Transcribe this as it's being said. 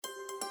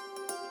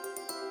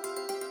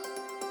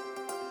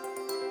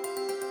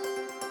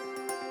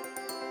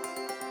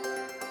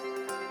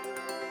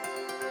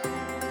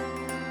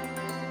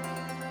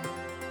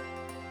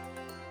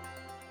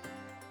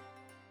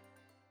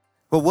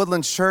Well,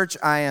 Woodlands Church,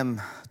 I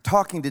am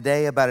talking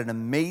today about an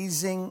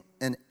amazing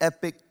and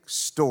epic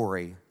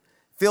story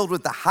filled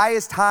with the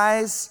highest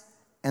highs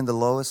and the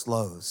lowest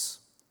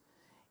lows.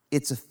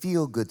 It's a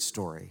feel-good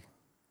story,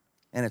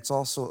 and it's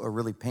also a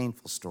really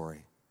painful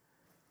story.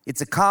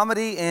 It's a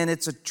comedy and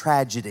it's a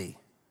tragedy.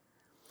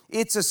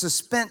 It's a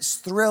suspense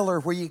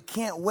thriller where you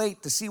can't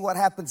wait to see what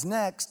happens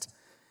next.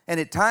 And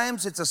at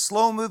times, it's a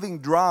slow-moving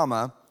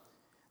drama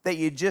that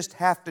you just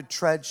have to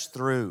trudge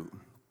through.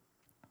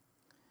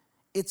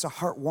 It's a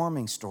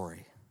heartwarming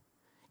story.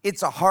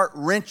 It's a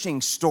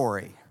heart-wrenching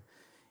story.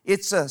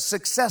 It's a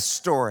success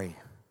story.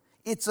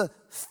 It's a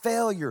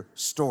failure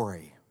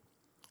story.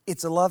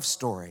 It's a love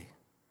story.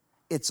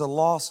 It's a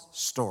loss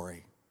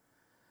story.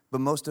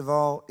 But most of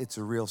all, it's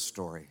a real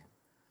story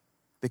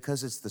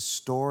because it's the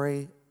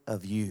story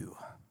of you.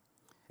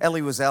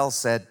 Elie Wiesel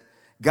said,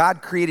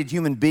 God created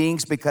human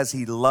beings because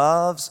he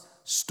loves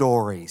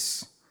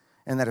stories.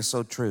 And that is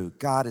so true.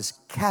 God is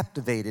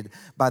captivated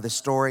by the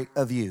story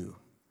of you.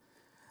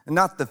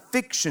 Not the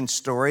fiction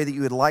story that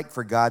you would like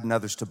for God and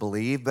others to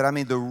believe, but I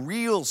mean the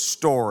real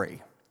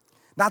story.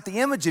 Not the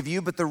image of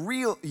you, but the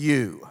real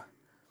you.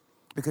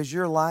 Because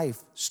your life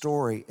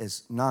story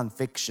is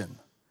nonfiction.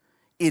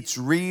 It's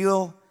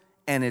real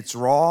and it's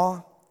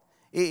raw.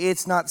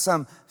 It's not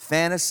some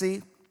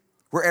fantasy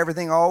where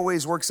everything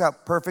always works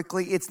out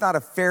perfectly. It's not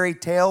a fairy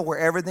tale where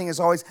everything is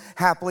always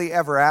happily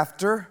ever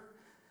after.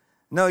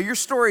 No, your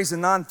story is a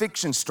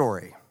nonfiction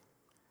story,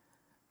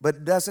 but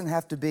it doesn't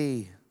have to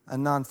be a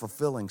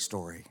non-fulfilling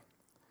story.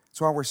 That's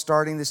why we're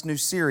starting this new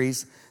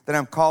series that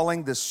I'm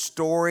calling The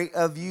Story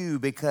of You,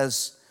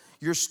 because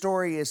your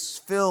story is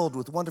filled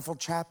with wonderful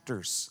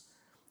chapters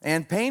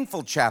and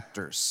painful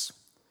chapters.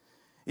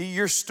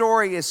 Your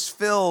story is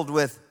filled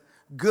with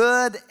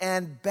good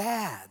and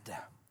bad,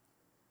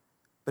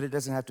 but it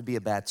doesn't have to be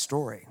a bad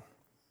story.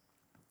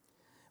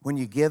 When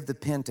you give the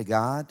pen to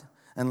God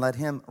and let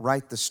Him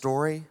write the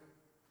story,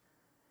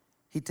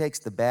 He takes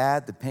the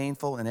bad, the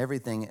painful, and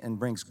everything and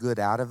brings good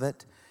out of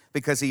it,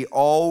 because He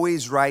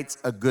always writes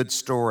a good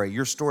story.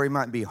 Your story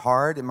might be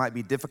hard, it might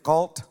be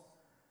difficult,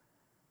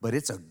 but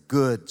it's a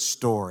good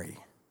story.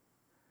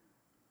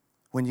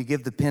 When you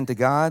give the pen to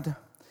God,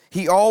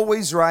 He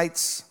always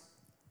writes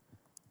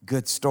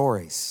good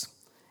stories.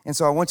 And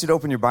so I want you to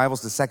open your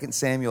Bibles to 2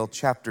 Samuel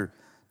chapter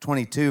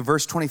 22.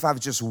 Verse 25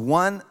 is just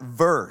one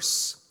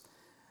verse,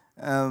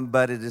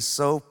 but it is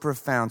so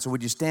profound. So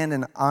would you stand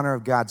in honor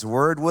of God's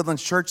word?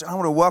 Woodlands Church, I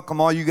want to welcome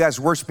all you guys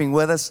worshiping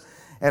with us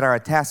at our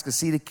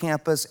Atascocita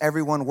campus,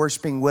 everyone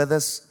worshiping with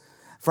us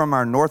from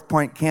our North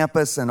Point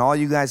campus, and all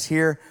you guys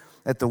here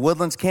at the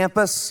Woodlands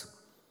campus.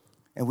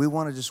 And we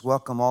want to just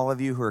welcome all of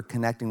you who are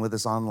connecting with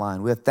us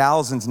online. We have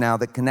thousands now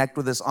that connect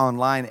with us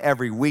online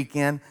every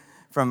weekend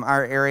from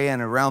our area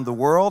and around the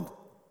world.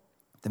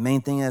 The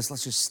main thing is,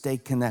 let's just stay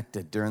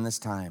connected during this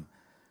time.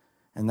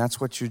 And that's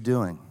what you're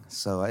doing.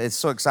 So it's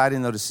so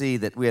exciting, though, to see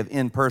that we have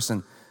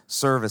in-person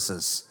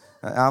services.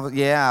 I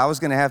was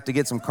going to have to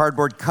get some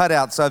cardboard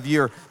cutouts of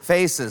your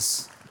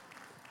faces,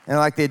 and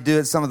like they do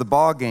at some of the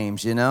ball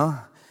games, you know,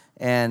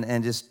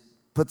 and just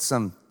put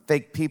some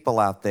fake people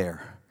out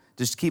there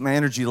just to keep my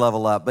energy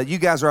level up. But you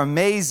guys are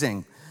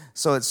amazing.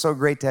 So it's so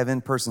great to have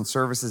in-person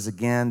services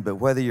again. But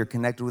whether you're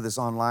connected with us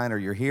online or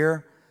you're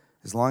here,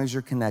 as long as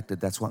you're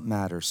connected, that's what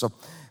matters. So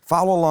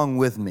follow along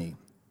with me.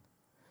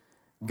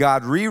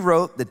 God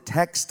rewrote the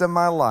text of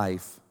my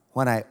life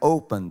when I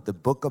opened the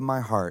book of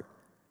my heart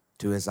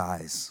to His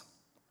eyes.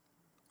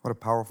 What a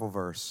powerful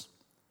verse.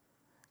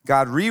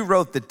 God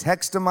rewrote the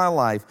text of my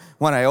life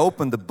when I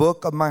opened the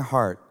book of my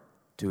heart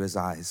to His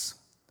eyes.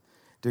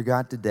 Dear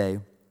God, today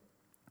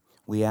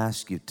we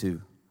ask you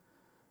to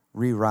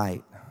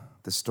rewrite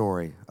the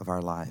story of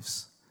our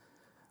lives.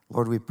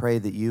 Lord, we pray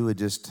that you would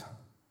just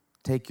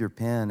take your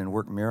pen and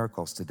work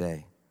miracles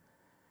today,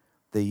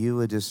 that you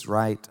would just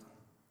write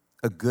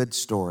a good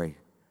story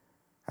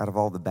out of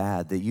all the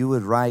bad, that you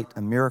would write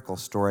a miracle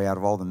story out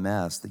of all the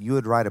mess, that you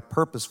would write a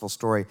purposeful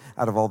story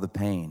out of all the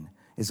pain,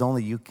 as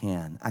only you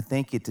can. I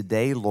thank you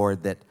today,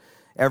 Lord, that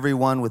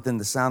everyone within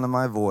the sound of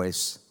my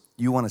voice,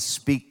 you want to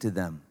speak to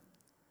them.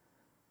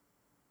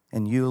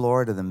 And you,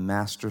 Lord, are the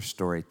master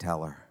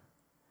storyteller,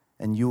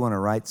 and you want to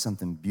write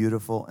something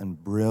beautiful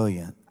and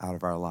brilliant out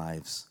of our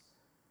lives.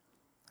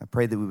 I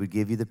pray that we would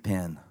give you the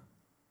pen,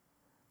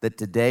 that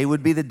today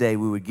would be the day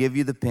we would give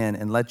you the pen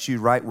and let you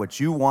write what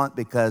you want,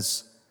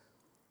 because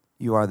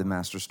you are the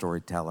master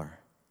storyteller.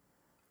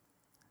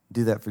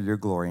 Do that for your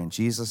glory. In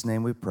Jesus'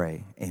 name we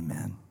pray,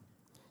 amen.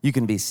 You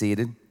can be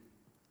seated.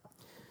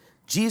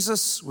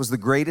 Jesus was the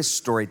greatest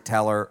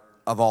storyteller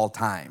of all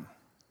time.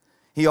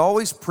 He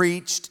always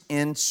preached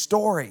in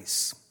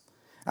stories.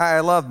 I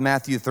love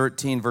Matthew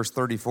 13, verse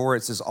 34.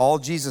 It says, all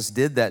Jesus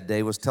did that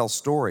day was tell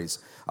stories,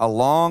 a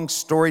long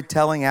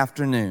storytelling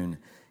afternoon.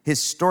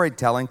 His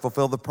storytelling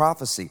fulfilled the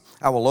prophecy.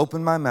 I will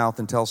open my mouth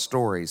and tell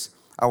stories.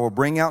 I will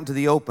bring out into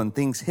the open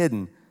things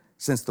hidden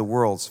since the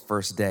world's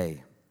first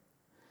day.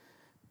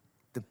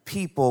 The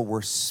people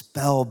were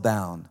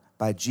spellbound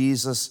by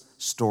Jesus'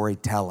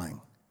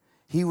 storytelling.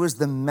 He was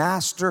the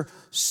master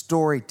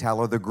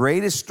storyteller, the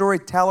greatest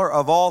storyteller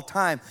of all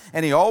time.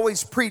 And he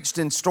always preached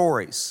in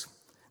stories.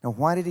 Now,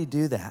 why did he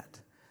do that?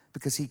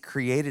 Because he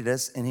created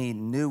us and he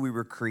knew we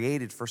were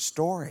created for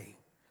story.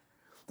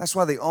 That's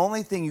why the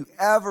only thing you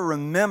ever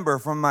remember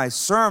from my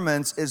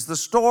sermons is the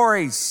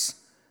stories.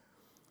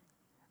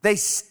 They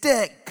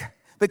stick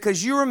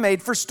because you were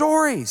made for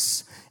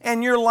stories.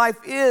 And your life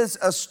is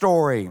a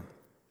story.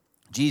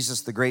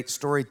 Jesus, the great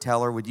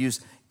storyteller, would use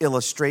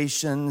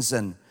illustrations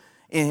and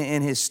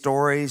in his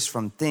stories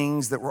from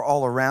things that were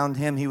all around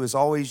him. He was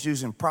always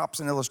using props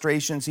and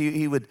illustrations.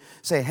 He would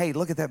say, hey,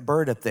 look at that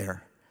bird up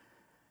there.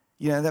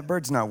 You know, that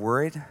bird's not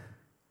worried.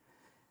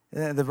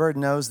 The bird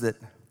knows that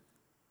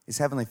his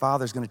heavenly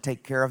Father is going to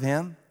take care of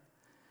him.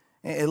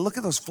 And look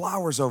at those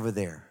flowers over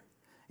there.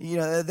 You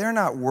know, they're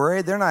not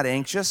worried. They're not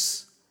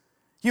anxious.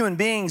 Human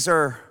beings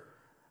are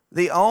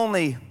the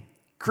only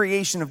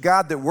creation of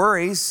God that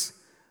worries.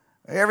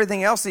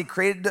 Everything else he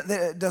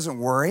created doesn't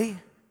worry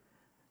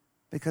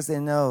because they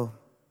know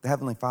the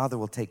Heavenly Father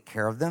will take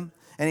care of them.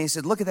 And he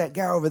said, look at that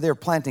guy over there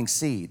planting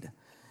seed.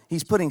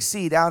 He's putting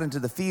seed out into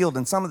the field,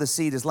 and some of the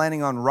seed is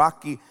landing on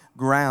rocky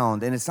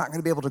ground, and it's not going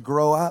to be able to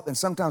grow up. And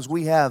sometimes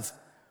we have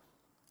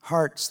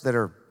hearts that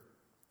are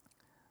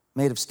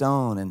made of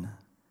stone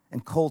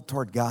and cold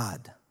toward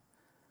God.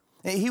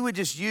 And he would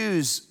just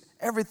use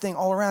everything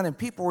all around, and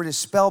people were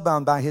just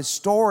spellbound by his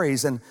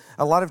stories. And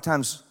a lot of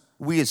times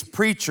we as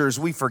preachers,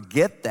 we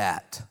forget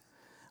that.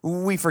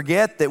 We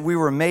forget that we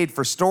were made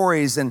for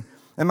stories, and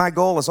my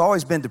goal has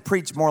always been to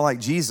preach more like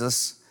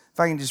Jesus. If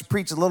I can just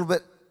preach a little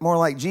bit more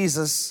like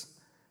Jesus.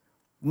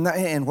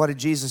 And what did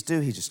Jesus do?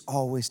 He just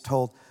always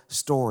told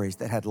stories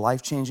that had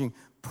life-changing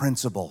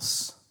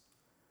principles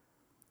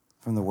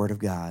from the Word of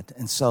God.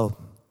 And so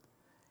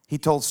he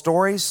told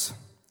stories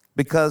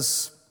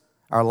because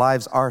our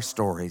lives are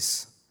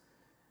stories.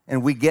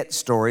 And we get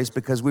stories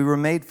because we were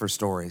made for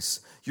stories.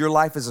 Your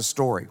life is a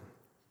story,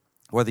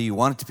 whether you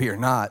want it to be or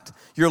not.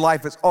 Your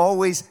life is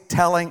always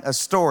telling a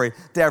story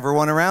to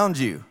everyone around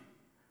you.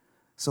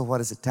 So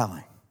what is it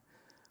telling?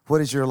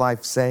 What is your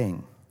life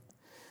saying?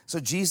 So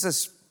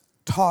Jesus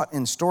taught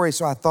in stories,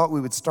 so I thought we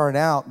would start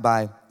out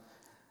by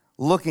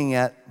looking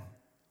at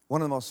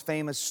one of the most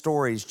famous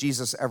stories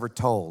Jesus ever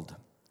told.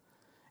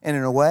 And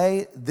in a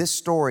way, this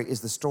story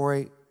is the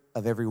story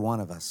of every one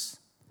of us.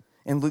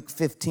 In Luke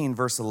 15,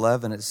 verse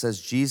 11, it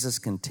says, Jesus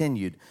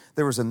continued,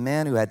 there was a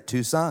man who had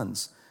 2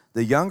 sons.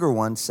 The younger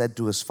one said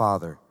to his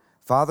father,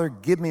 Father,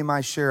 give me my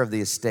share of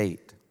the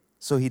estate.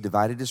 So he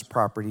divided his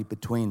property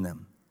between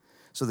them.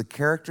 So the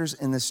characters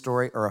in this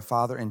story are a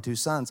father and 2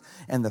 sons,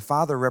 and the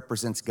father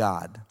represents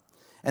God.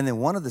 And then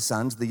one of the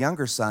sons, the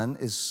younger son,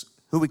 is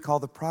who we call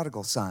the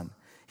prodigal son.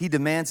 He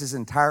demands his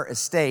entire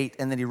estate,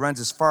 and then he runs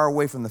as far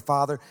away from the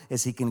father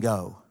as he can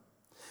go.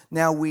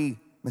 Now, we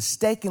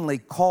mistakenly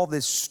call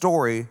this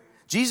story,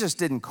 Jesus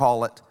didn't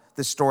call it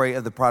the story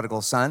of the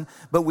prodigal son,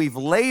 but we've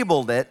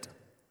labeled it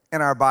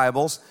in our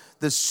Bibles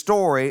the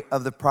story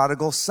of the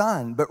prodigal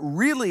son. But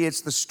really,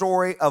 it's the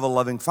story of a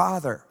loving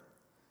father.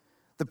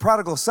 The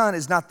prodigal son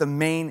is not the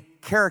main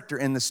character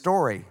in the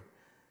story.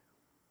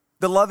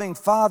 The loving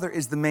father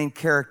is the main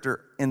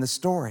character in the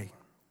story.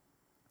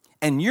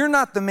 And you're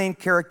not the main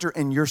character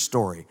in your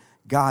story.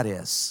 God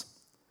is.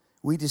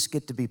 We just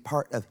get to be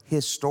part of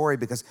his story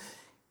because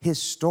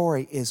his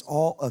story is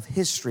all of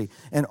history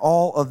and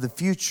all of the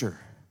future.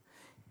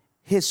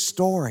 His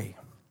story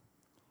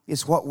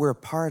is what we're a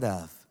part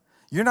of.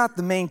 You're not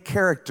the main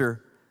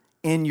character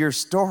in your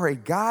story.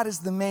 God is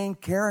the main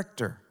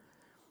character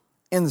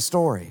in the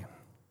story.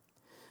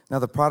 Now,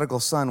 the prodigal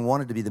son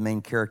wanted to be the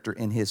main character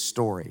in his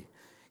story.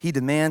 He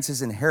demands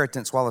his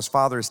inheritance while his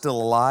father is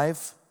still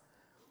alive.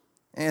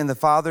 And the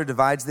father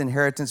divides the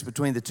inheritance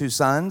between the 2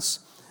 sons.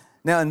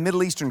 Now, in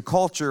Middle Eastern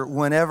culture,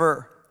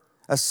 whenever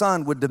a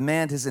son would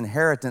demand his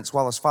inheritance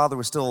while his father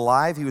was still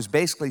alive, he was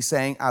basically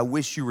saying, I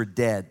wish you were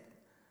dead.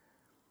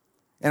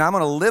 And I'm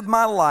going to live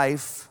my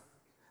life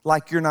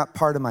like you're not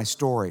part of my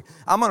story.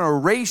 I'm going to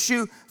erase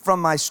you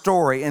from my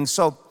story. And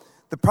so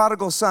the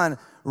prodigal son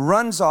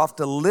runs off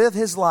to live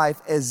his life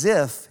as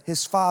if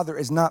his father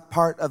is not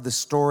part of the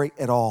story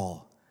at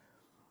all.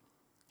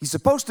 He's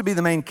supposed to be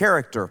the main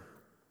character,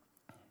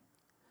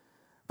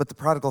 but the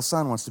prodigal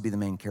son wants to be the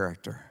main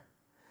character.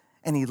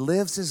 And he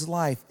lives his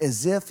life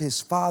as if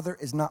his father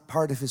is not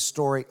part of his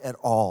story at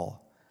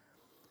all.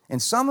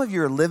 And some of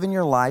you are living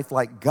your life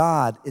like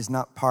God is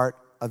not part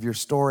of your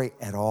story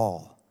at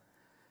all.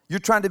 You're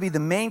trying to be the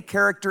main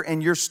character in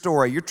your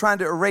story. You're trying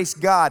to erase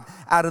God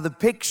out of the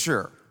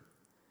picture.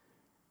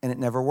 And it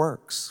never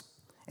works.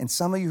 And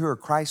some of you who are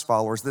Christ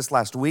followers this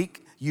last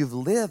week, you've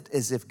lived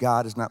as if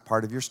God is not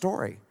part of your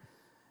story.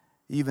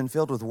 You've been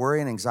filled with worry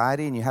and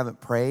anxiety and you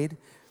haven't prayed.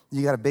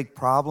 You got a big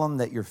problem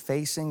that you're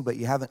facing, but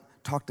you haven't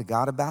talked to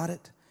God about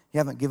it. You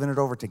haven't given it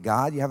over to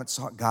God. You haven't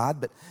sought God.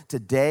 But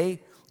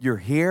today, you're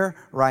here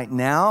right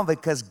now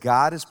because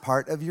God is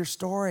part of your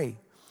story.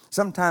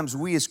 Sometimes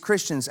we as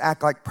Christians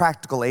act like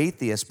practical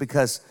atheists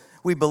because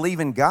we believe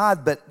in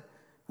God, but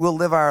we'll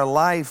live our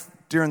life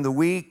during the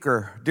week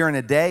or during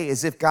a day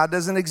as if God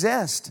doesn't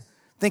exist.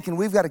 thinking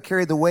we've got to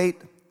carry the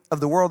weight of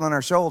the world on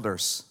our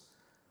shoulders.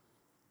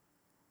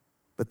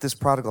 But this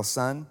prodigal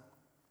son,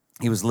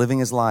 he was living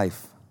his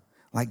life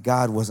like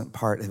God wasn't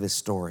part of his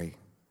story.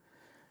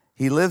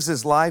 He lives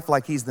his life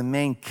like he's the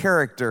main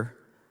character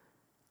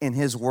in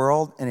his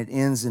world, and it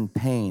ends in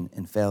pain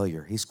and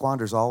failure. He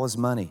squanders all his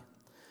money.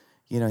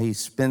 He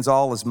spends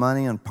all his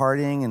money on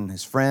partying and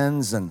his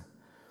friends and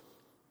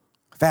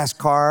fast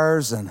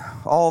cars and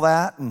all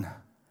that, and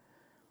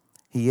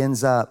he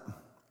ends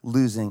up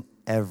losing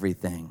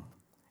everything.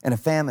 And a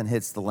famine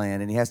hits the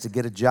land, and he has to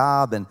get a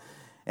job, and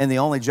the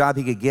only job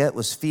he could get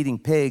was feeding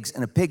pigs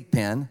in a pig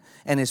pen,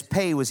 and his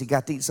pay was he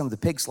got to eat some of the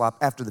pig slop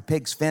after the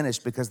pigs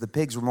finished because the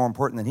pigs were more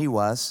important than he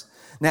was.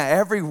 Now,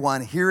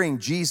 everyone hearing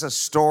Jesus'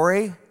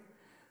 story,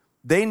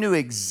 they knew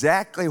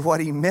exactly what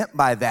he meant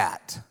by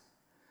that.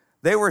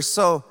 They were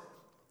so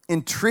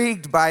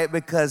intrigued by it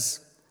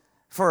because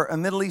for a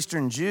Middle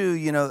Eastern Jew,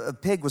 a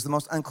pig was the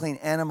most unclean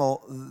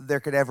animal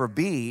there could ever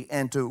be.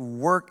 And to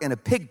work in a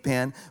pig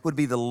pen would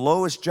be the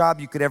lowest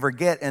job you could ever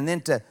get. And then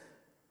to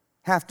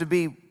have to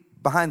be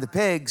behind the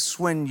pigs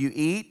when you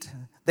eat,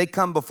 they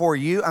come before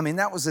you. I mean,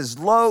 that was as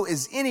low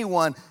as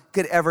anyone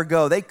could ever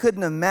go. They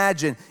couldn't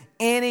imagine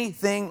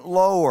anything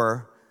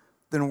lower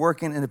than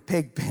working in a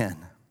pig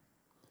pen.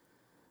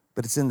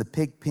 But it's in the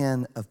pig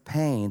pen of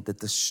pain that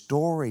the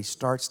story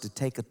starts to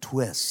take a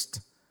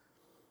twist.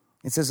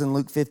 It says in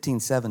Luke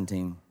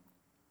 15:17,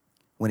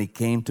 when he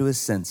came to his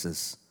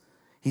senses,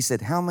 he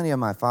said, "How many of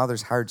my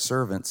father's hired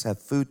servants have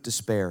food to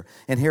spare?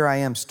 And here I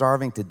am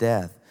starving to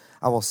death.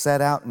 I will set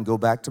out and go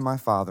back to my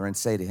father and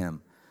say to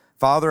him,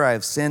 'Father, I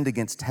have sinned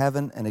against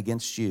heaven and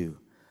against you.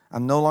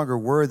 I'm no longer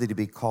worthy to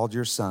be called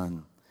your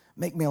son.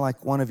 Make me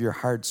like one of your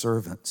hired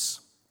servants.'"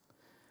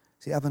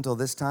 See, up until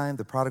this time,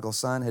 the prodigal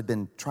son had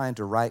been trying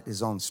to write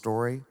his own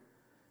story.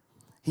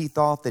 He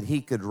thought that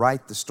he could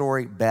write the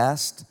story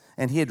best,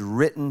 and he had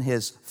written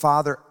his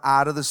father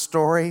out of the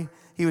story.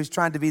 He was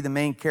trying to be the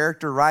main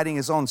character, writing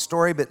his own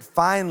story, but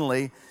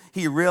finally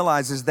he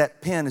realizes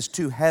that pen is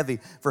too heavy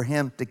for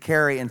him to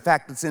carry. In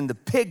fact, it's in the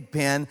pig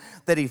pen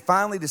that he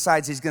finally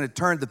decides he's going to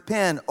turn the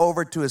pen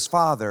over to his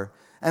father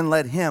and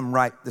let him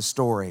write the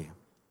story.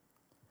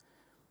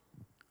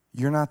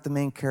 You're not the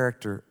main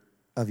character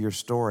of your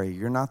story.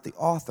 You're not the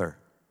author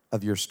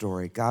of your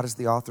story. God is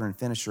the author and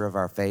finisher of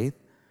our faith.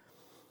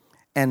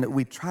 And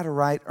we try to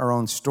write our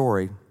own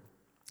story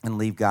and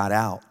leave God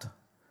out.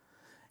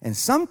 And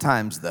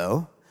sometimes,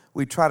 though,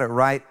 we try to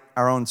write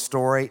our own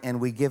story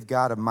and we give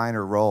God a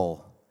minor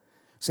role.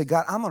 Say,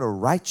 "God, I'm going to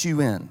write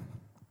you in.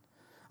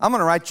 I'm going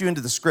to write you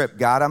into the script,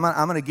 God. I'm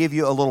going to give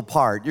you a little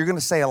part. You're going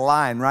to say a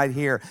line right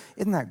here.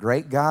 Isn't that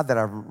great, God, that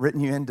I've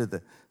written you into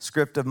the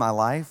script of my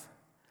life?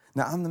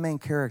 Now, I'm the main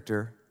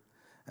character.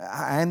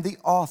 I am the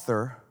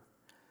author.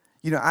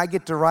 I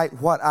get to write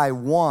what I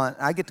want.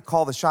 I get to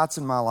call the shots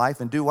in my life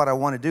and do what I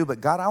want to do.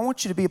 But God, I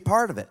want you to be a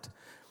part of it.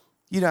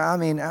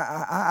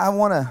 I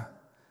want to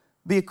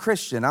be a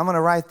Christian. I'm going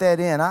to write that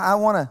in. I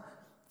want to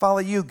follow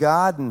you,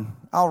 God, and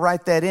I'll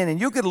write that in. And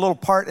you'll get a little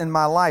part in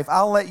my life.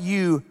 I'll let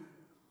you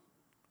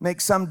make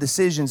some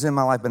decisions in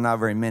my life, but not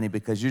very many,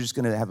 because you're just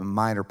going to have a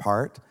minor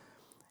part.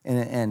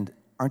 And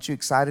aren't you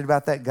excited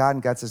about that, God?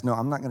 And God says, no,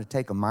 I'm not going to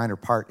take a minor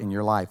part in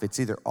your life. It's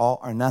either all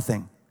or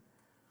nothing.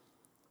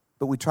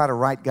 But we try to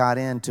write God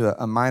into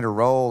a minor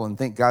role and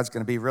think God's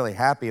going to be really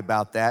happy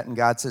about that. And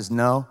God says,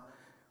 no,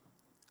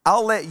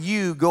 I'll let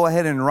you go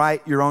ahead and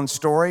write your own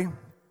story.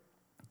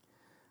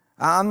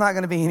 I'm not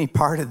going to be any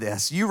part of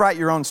this. You write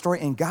your own story,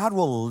 and God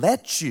will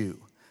let you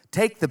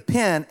take the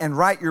pen and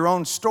write your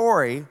own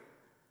story.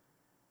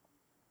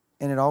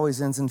 And it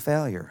always ends in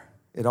failure.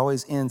 It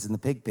always ends in the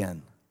pig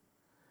pen.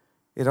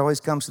 It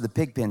always comes to the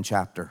pig pen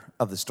chapter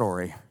of the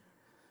story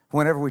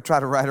whenever we try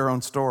to write our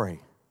own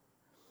story.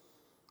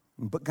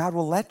 But God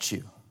will let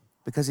you,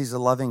 because he's a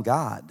loving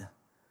God.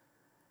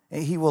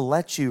 He will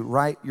let you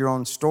write your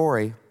own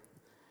story,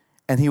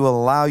 and he will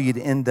allow you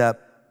to end up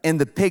in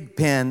the pig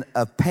pen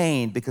of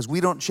pain, because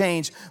we don't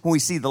change when we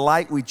see the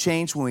light. We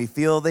change when we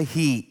feel the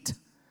heat.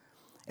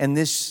 And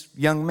this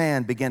young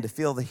man began to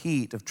feel the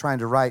heat of trying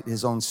to write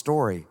his own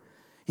story.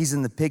 He's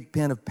in the pig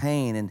pen of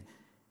pain, and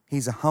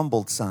he's a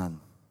humbled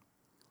son.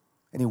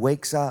 And he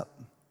wakes up.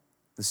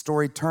 The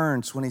story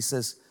turns when he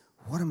says,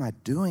 what am I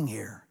doing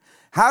here?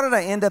 How did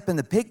I end up in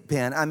the pig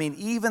pen? I mean,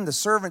 even the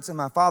servants in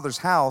my father's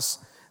house,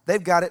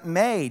 they've got it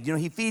made.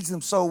 He feeds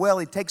them so well.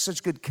 He takes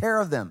such good care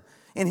of them.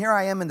 And here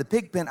I am in the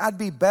pig pen. I'd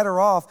be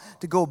better off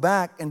to go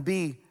back and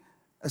be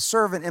a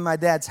servant in my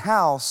dad's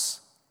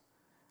house.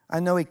 I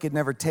know he could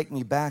never take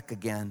me back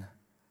again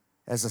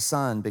as a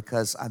son,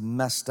 because I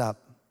messed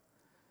up.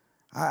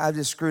 I've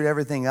just screwed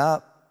everything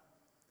up.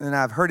 And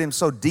I've hurt him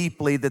so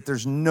deeply that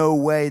there's no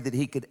way that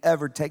he could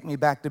ever take me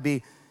back to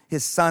be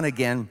his son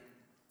again,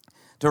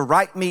 to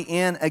write me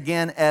in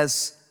again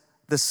as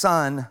the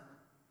son,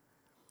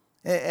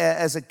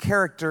 as a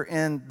character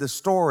in the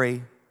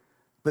story.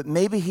 But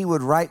maybe he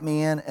would write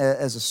me in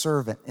as a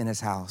servant in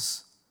his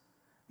house.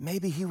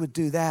 Maybe he would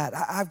do that.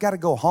 I've got to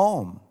go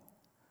home.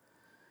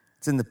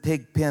 It's in the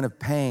pig pen of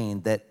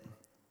pain that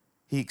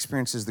he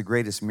experiences the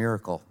greatest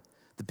miracle.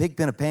 The pig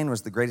pen of pain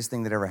was the greatest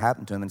thing that ever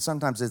happened to him. And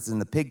sometimes it's in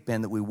the pig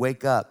pen that we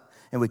wake up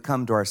and we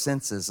come to our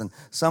senses. And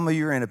some of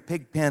you are in a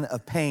pig pen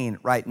of pain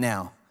right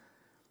now.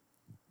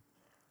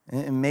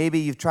 And maybe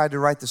you've tried to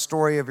write the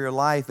story of your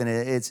life and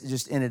it's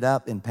just ended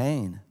up in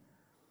pain.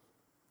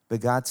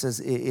 But God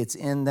says it's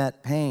in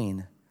that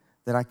pain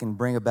that I can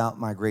bring about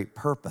my great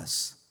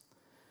purpose.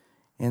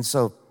 And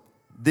so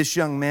this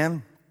young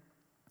man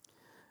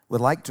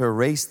would like to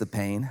erase the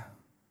pain,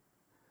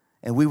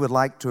 and we would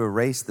like to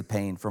erase the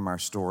pain from our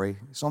story.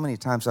 So many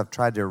times I've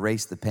tried to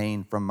erase the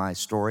pain from my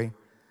story.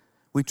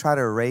 We try to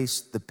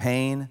erase the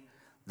pain,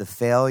 the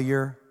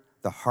failure,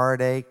 the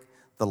heartache,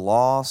 the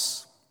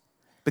loss,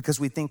 because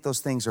we think those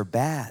things are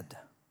bad.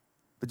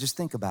 But just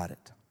think about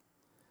it.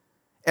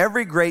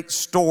 Every great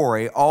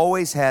story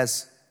always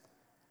has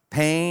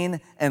pain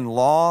and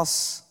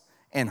loss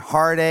and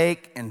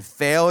heartache and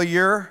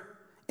failure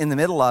in the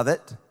middle of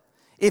it.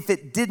 If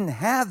it didn't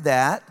have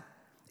that,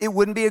 it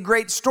wouldn't be a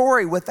great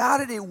story. Without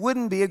it, it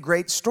wouldn't be a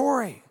great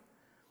story.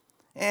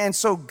 And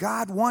so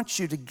God wants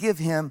you to give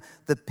him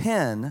the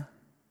pen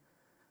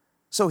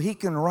so he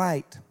can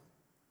write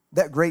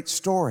that great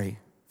story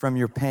from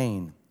your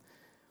pain.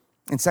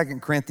 In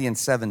 2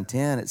 Corinthians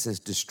 7:10, it says,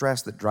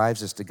 distress that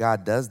drives us to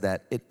God does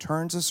that. It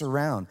turns us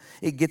around.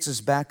 It gets us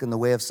back in the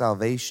way of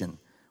salvation.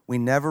 We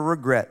never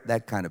regret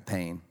that kind of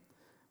pain.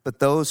 But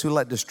those who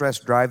let distress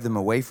drive them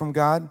away from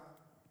God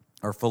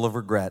are full of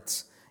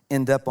regrets,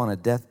 end up on a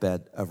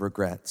deathbed of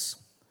regrets.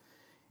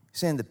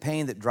 Saying the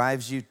pain that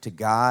drives you to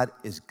God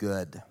is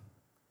good.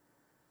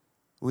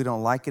 We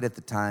don't like it at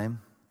the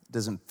time. It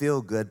doesn't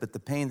feel good, but the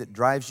pain that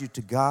drives you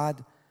to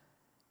God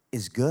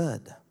is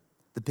good.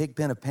 The pig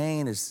pen of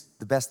pain is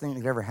the best thing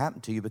that could ever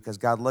happen to you because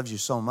God loves you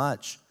so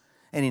much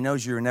and he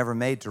knows you were never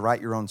made to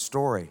write your own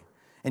story.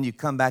 And you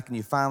come back and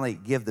you finally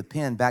give the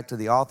pen back to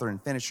the author and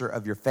finisher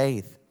of your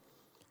faith.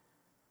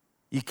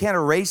 You can't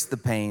erase the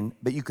pain,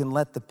 but you can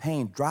let the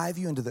pain drive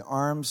you into the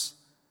arms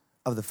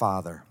of the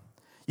Father.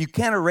 You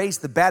can't erase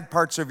the bad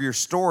parts of your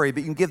story,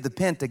 but you can give the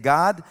pen to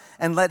God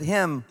and let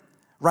him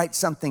write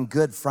something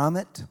good from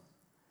it.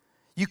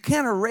 You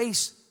can't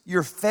erase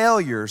your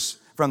failures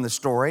from the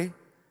story,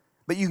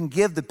 but you can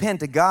give the pen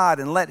to God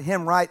and let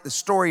him write the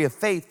story of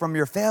faith from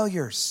your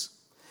failures.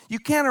 You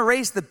can't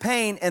erase the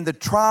pain and the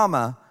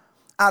trauma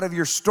out of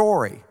your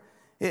story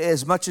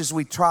as much as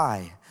we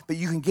try, but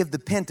you can give the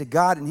pen to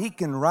God and he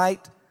can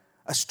write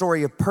a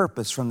story of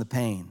purpose from the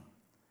pain.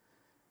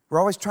 We're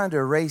always trying to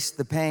erase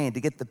the pain,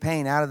 to get the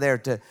pain out of there,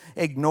 to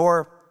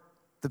ignore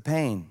the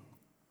pain.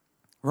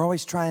 We're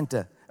always trying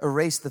to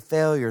erase the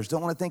failures.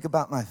 Don't want to think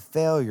about my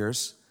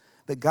failures,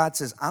 but God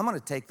says, I'm going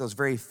to take those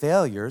very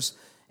failures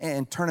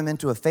and turn them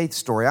into a faith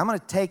story. I'm going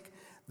to take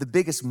the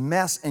biggest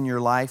mess in your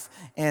life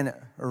and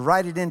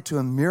write it into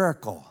a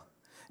miracle.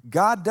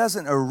 God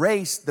doesn't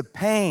erase the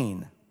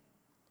pain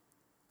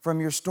from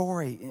your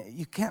story.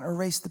 You can't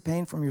erase the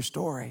pain from your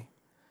story.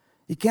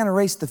 You can't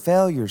erase the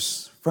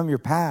failures from your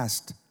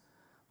past,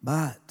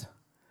 but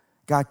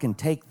God can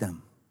take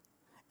them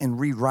and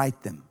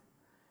rewrite them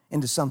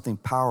into something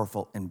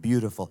powerful and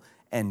beautiful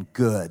and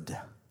good.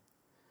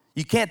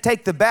 You can't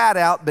take the bad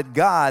out, but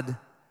God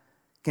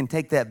can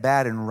take that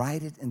bad and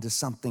write it into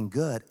something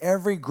good.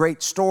 Every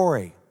great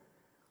story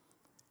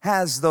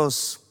has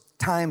those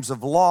times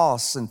of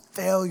loss and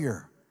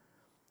failure.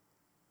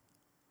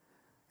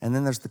 And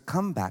then there's the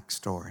comeback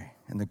story.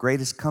 And the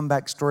greatest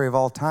comeback story of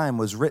all time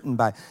was written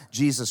by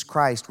Jesus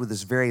Christ with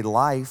his very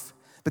life,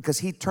 because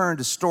he turned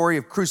the story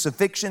of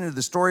crucifixion into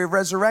the story of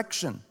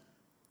resurrection.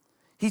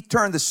 He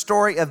turned the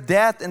story of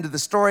death into the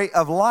story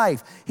of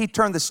life. He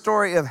turned the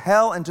story of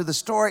hell into the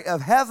story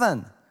of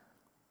heaven.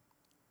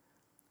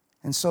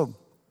 And so,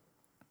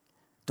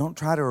 don't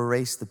try to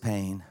erase the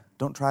pain.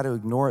 Don't try to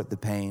ignore the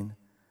pain.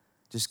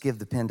 Just give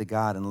the pen to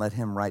God and let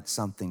him write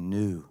something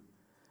new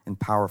and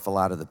powerful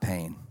out of the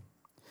pain.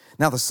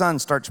 Now the son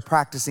starts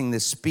practicing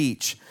this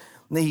speech.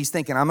 He's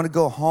thinking, I'm going to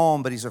go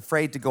home, but he's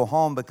afraid to go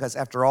home because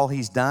after all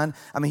he's done,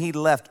 he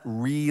left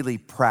really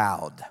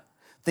proud,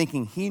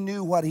 thinking he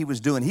knew what he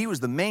was doing. He was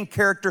the main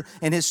character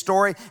in his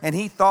story, and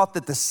he thought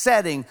that the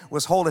setting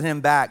was holding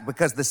him back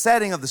because the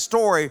setting of the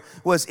story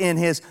was in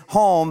his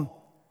home,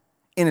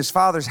 in his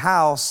father's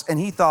house, and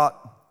he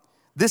thought,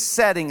 this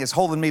setting is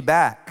holding me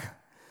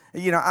back.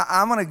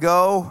 I'm going to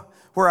go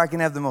where I can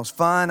have the most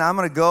fun. I'm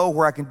going to go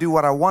where I can do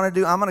what I want to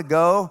do. I'm going to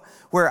go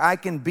where I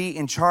can be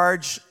in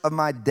charge of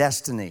my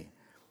destiny.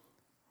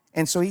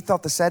 And so he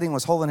thought the setting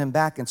was holding him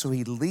back, and so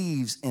he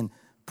leaves in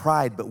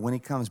pride, but when he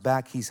comes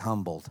back, he's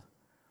humbled.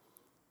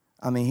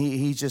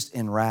 He's just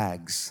in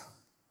rags.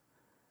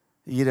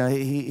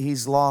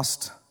 He's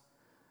lost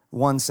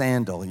one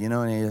sandal,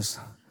 and he's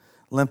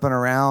limping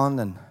around,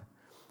 and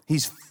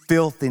he's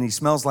filthy, and he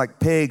smells like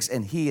pigs,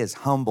 and he is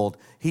humbled.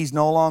 He's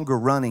no longer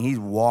running, he's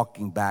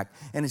walking back.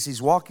 And as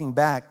he's walking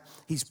back,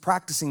 he's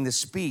practicing this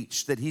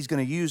speech that he's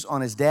going to use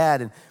on his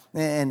dad,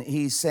 and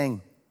he's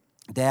saying,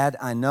 Dad,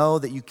 I know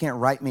that you can't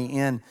write me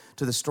in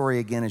to the story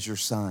again as your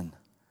son.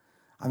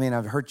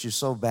 I've hurt you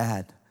so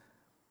bad.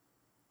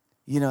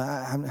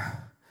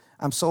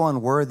 I'm so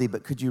unworthy,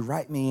 but could you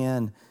write me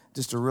in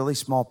just a really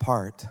small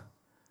part.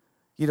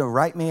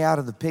 Write me out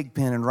of the pig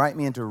pen and write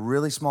me into a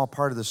really small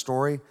part of the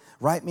story.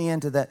 Write me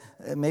into that,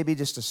 maybe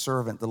just a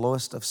servant, the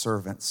lowest of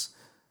servants,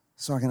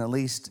 so I can at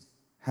least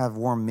have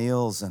warm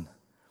meals and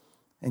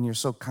you're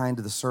so kind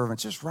to the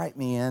servants. Just write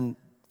me in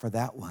for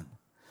that one.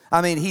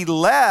 I mean, he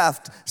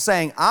left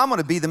saying, I'm going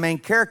to be the main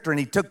character, and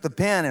he took the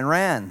pen and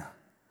ran.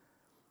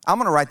 I'm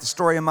going to write the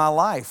story of my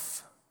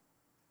life.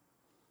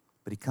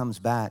 But he comes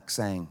back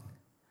saying,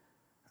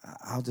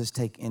 I'll just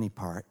take any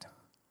part.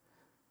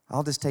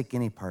 I'll just take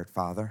any part,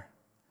 Father.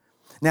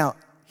 Now,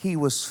 he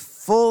was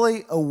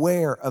fully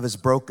aware of his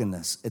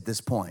brokenness at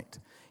this point.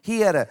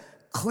 He had a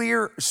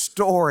clear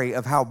story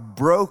of how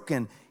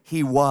broken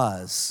he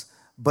was,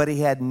 but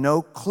he had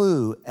no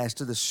clue as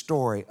to the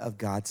story of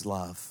God's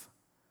love.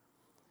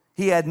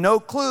 He had no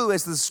clue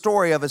as to the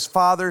story of his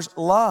Father's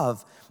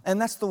love.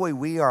 And that's the way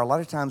we are. A lot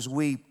of times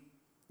we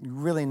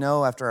really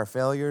know after our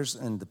failures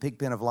and the pig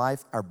pen of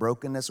life, our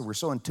brokenness, and we're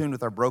so in tune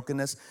with our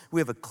brokenness,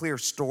 we have a clear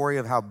story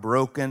of how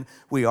broken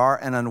we are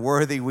and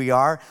unworthy we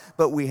are,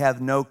 but we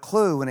have no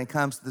clue when it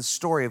comes to the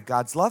story of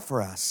God's love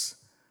for us.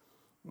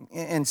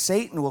 And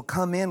Satan will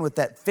come in with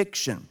that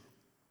fiction.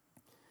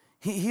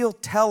 He'll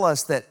tell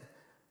us that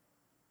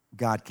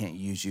God can't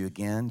use you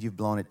again. You've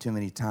blown it too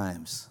many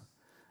times.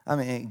 I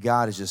mean,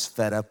 God is just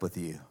fed up with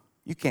you.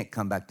 You can't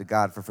come back to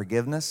God for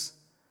forgiveness.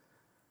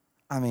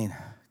 I mean,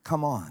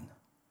 come on.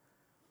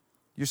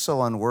 You're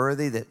so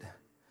unworthy that,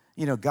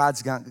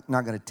 God's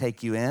not going to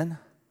take you in.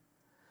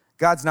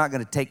 God's not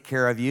going to take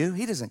care of you.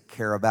 He doesn't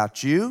care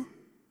about you.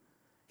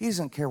 He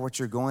doesn't care what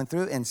you're going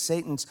through. And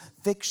Satan's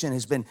fiction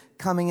has been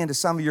coming into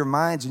some of your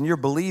minds, and you're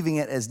believing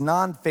it as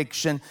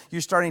nonfiction.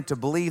 You're starting to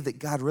believe that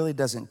God really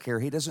doesn't care.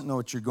 He doesn't know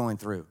what you're going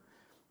through.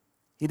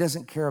 He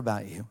doesn't care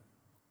about you.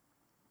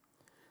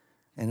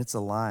 And it's a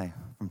lie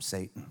from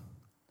Satan.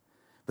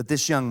 But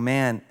this young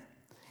man,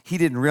 he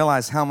didn't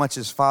realize how much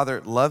his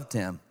father loved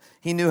him.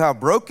 He knew how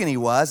broken he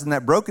was, and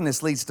that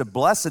brokenness leads to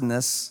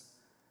blessedness.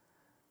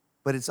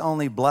 But it's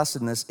only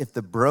blessedness if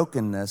the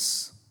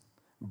brokenness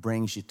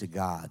brings you to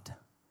God.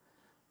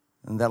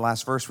 And that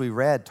last verse we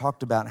read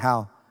talked about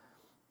how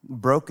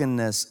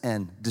brokenness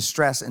and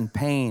distress and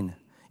pain,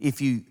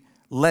 if you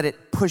let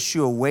it push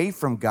you away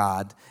from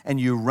God and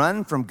you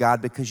run from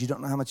God because you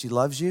don't know how much He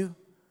loves you,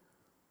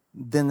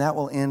 then that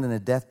will end in a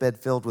deathbed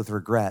filled with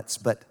regrets.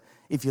 But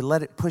if you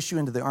let it push you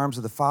into the arms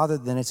of the Father,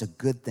 then it's a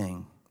good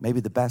thing, maybe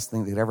the best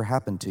thing that could ever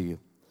happen to you.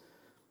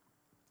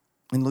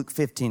 In Luke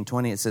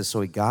 15:20, it says,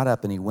 so he got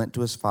up and he went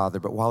to his father,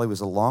 but while he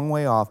was a long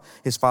way off,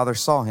 his father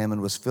saw him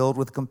and was filled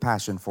with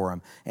compassion for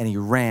him, and he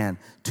ran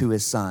to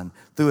his son,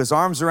 threw his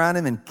arms around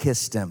him and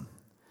kissed him.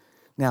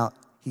 Now,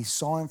 he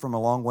saw him from a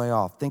long way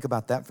off. Think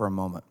about that for a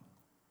moment.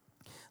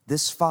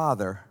 This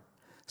father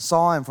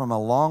saw him from a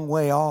long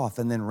way off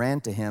and then ran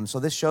to him.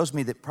 So this shows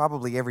me that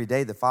probably every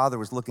day the father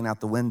was looking out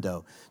the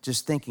window,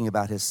 just thinking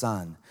about his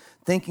son,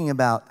 thinking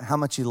about how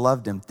much he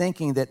loved him,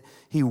 thinking that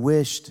he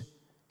wished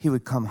he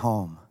would come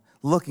home.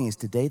 Looking, is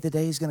today the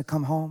day he's going to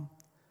come home?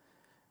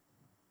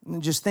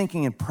 And just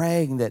thinking and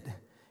praying that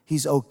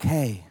he's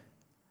okay.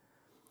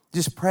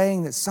 Just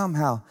praying that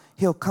somehow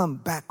he'll come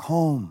back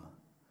home.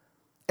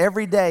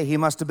 Every day he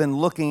must have been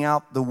looking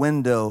out the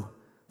window,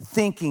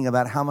 thinking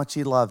about how much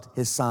he loved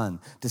his son,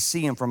 to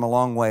see him from a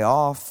long way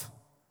off.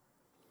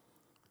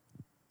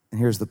 And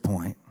here's the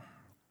point.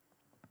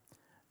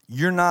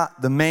 You're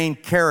not the main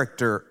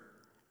character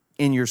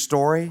in your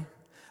story,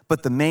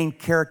 but the main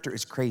character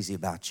is crazy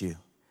about you.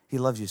 He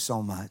loves you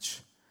so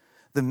much.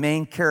 The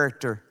main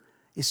character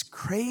is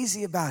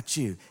crazy about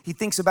you. He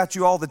thinks about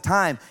you all the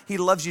time. He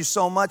loves you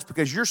so much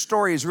because your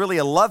story is really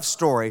a love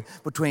story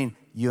between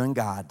you and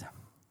God.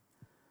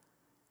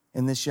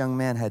 And this young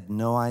man had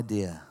no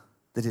idea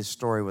that his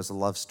story was a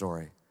love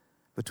story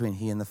between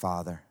he and the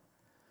Father.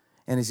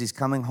 And as he's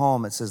coming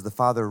home, it says the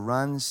father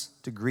runs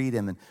to greet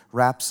him and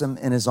wraps him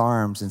in his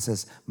arms and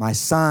says, my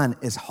son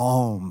is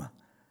home.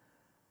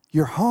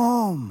 You're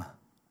home.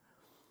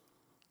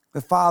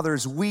 The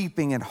father's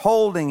weeping and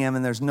holding him,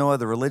 and there's no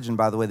other religion,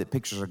 by the way, that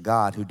pictures a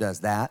God who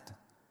does that.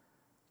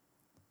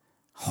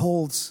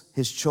 Holds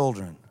his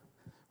children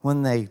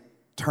when they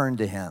turn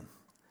to him,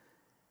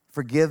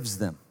 forgives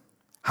them,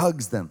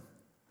 hugs them.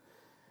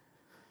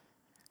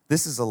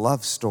 This is a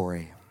love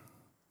story.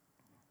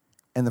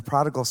 And the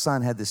prodigal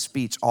son had this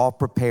speech all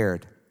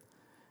prepared.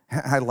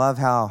 I love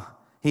how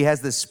he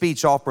has this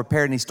speech all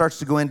prepared, and he starts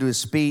to go into his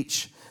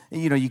speech.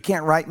 You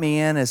can't write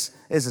me in as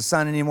a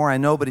son anymore, I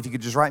know, but if you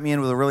could just write me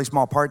in with a really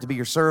small part to be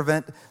your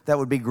servant, that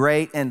would be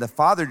great. And the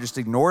father just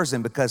ignores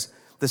him because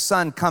the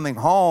son coming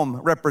home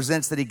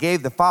represents that he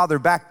gave the father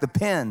back the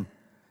pen.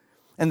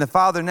 And the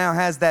father now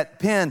has that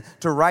pen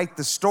to write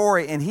the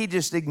story, and he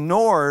just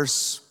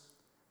ignores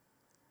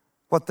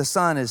what the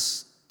son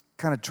is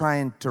kind of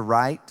trying to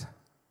write,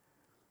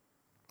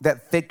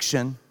 that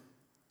fiction,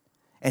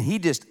 and he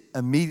just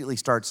immediately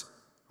starts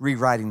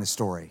rewriting the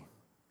story.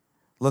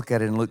 Look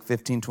at it in Luke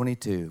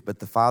 15:22. But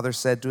the father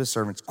said to his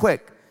servants,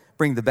 quick,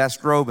 bring the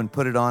best robe and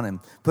put it on him.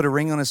 Put a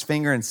ring on his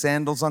finger and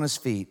sandals on his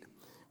feet.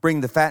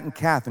 Bring the fattened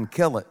calf and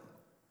kill it.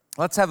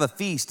 Let's have a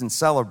feast and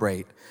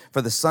celebrate.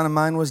 For the son of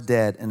mine was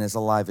dead and is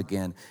alive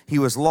again. He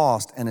was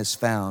lost and is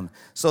found.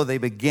 So they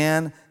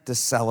began to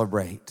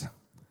celebrate.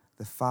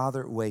 The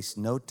father wastes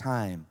no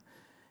time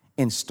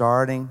in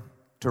starting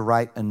to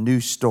write a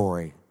new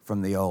story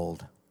from the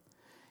old.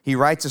 He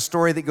writes a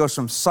story that goes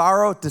from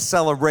sorrow to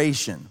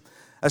celebration,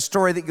 a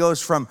story that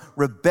goes from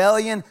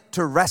rebellion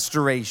to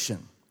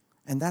restoration.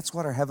 And that's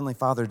what our Heavenly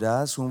Father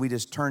does when we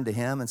just turn to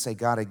Him and say,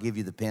 God, I give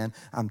you the pen.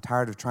 I'm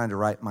tired of trying to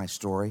write my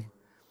story.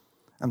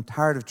 I'm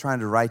tired of trying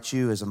to write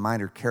you as a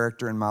minor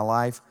character in my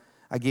life.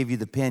 I give you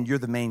the pen. You're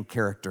the main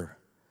character.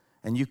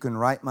 And you can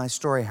write my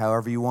story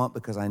however you want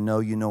because I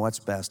know you know what's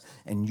best.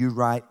 And you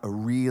write a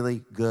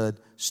really good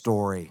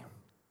story.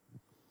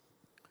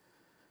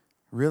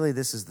 Really,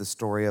 this is the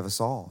story of us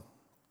all.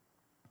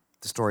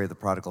 The story of the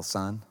prodigal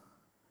son.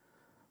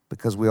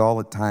 Because we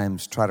all at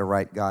times try to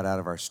write God out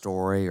of our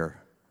story,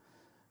 or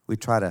we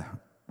try to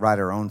write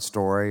our own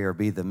story or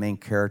be the main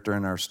character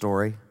in our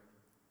story.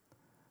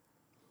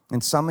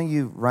 And some of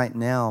you right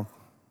now,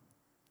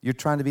 you're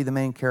trying to be the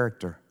main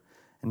character.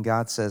 And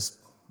God says,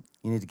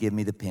 you need to give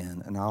me the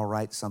pen and I'll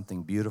write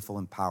something beautiful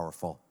and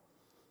powerful.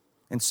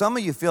 And some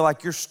of you feel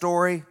like your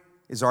story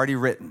is already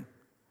written.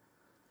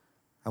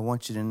 I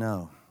want you to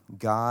know,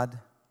 God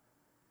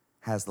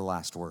has the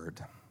last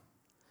word.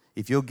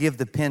 If you'll give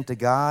the pen to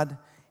God,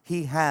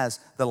 He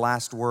has the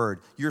last word.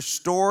 Your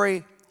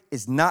story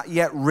is not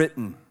yet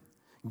written.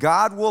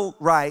 God will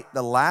write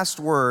the last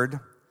word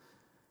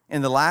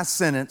in the last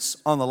sentence,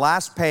 on the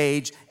last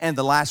page, and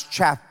the last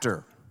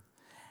chapter.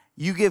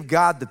 You give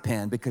God the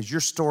pen because your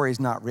story is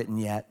not written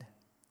yet.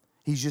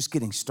 He's just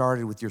getting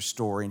started with your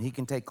story, and He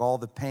can take all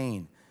the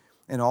pain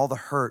and all the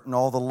hurt and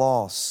all the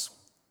loss,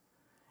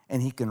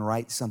 and He can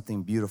write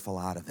something beautiful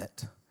out of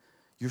it.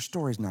 Your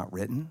story's not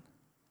written.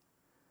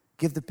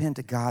 Give the pen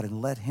to God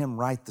and let Him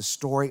write the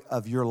story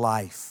of your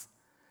life.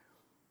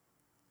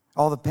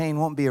 All the pain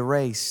won't be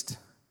erased,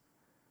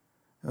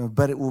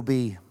 but it will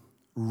be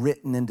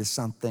written into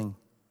something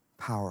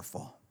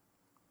powerful.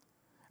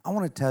 I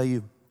want to tell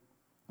you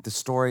the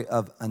story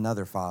of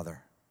another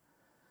father.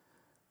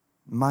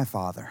 My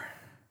father.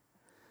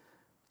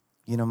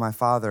 You know, my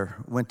father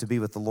went to be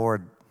with the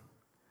Lord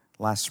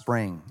last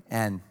spring,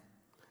 and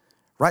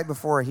right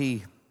before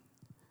he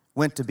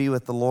went to be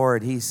with the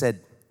Lord, he said,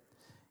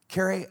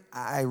 Carrie,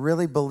 I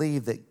really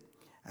believe that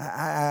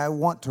I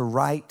want to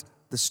write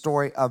the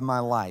story of my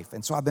life.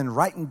 And so I've been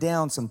writing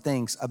down some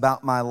things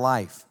about my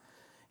life.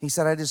 He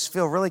said, I just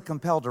feel really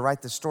compelled to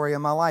write the story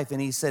of my life.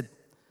 And he said,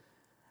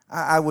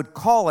 I would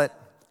call it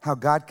How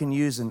God Can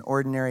Use an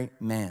Ordinary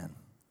Man.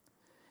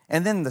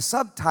 And then the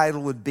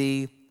subtitle would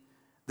be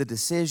The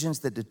Decisions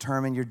That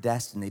Determine Your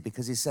Destiny.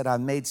 Because he said, I've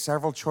made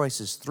several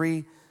choices,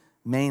 3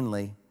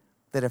 mainly,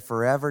 that have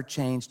forever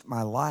changed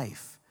my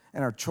life.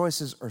 And our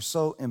choices are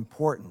so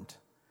important.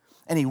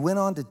 And he went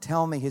on to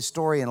tell me his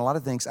story and a lot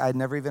of things I'd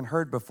never even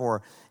heard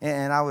before.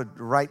 And I would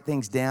write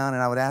things down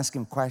and I would ask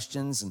him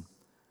questions. And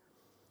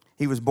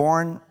he was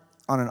born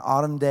on an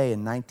autumn day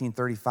in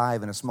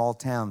 1935 in a small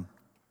town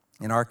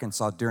in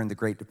Arkansas during the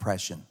Great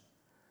Depression.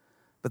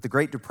 But the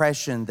Great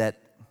Depression that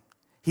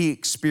he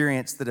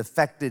experienced that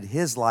affected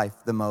his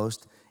life the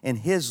most in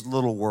his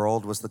little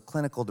world was the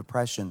clinical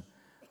depression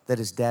that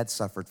his dad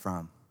suffered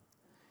from.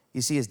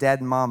 You see, his dad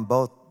and mom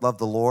both loved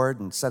the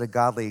Lord and set a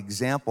godly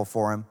example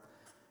for him,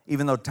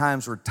 even though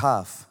times were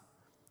tough.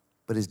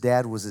 But his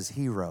dad was his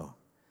hero.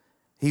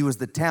 He was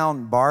the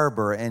town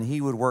barber, and he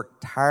would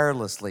work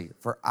tirelessly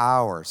for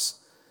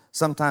hours,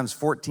 sometimes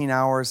 14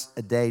 hours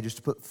a day, just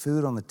to put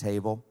food on the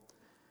table,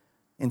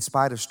 in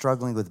spite of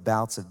struggling with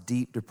bouts of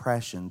deep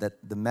depression that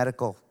the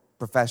medical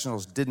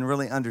professionals didn't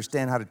really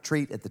understand how to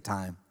treat at the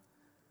time.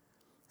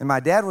 And my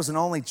dad was an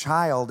only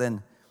child,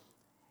 and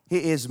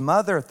his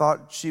mother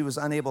thought she was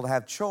unable to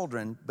have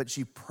children, but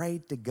she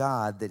prayed to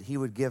God that He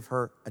would give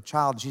her a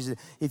child. She said,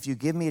 if you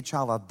give me a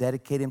child, I'll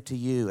dedicate him to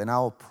you, and I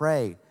will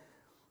pray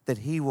that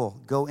he will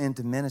go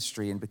into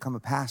ministry and become a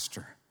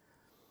pastor.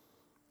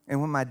 And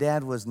when my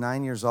dad was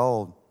 9 years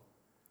old,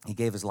 he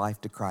gave his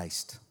life to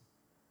Christ.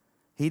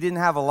 He didn't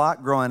have a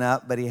lot growing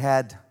up, but he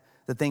had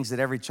the things that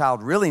every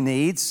child really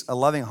needs, a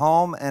loving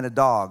home and a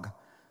dog.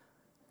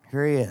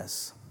 Here he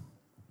is.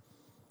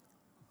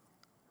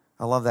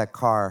 I love that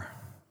car.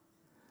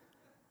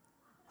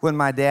 When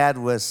my dad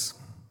was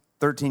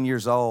 13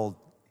 years old,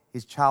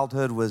 his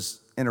childhood was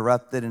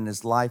interrupted and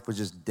his life was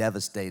just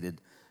devastated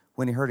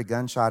when he heard a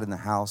gunshot in the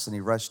house, and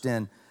he rushed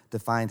in to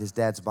find his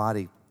dad's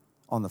body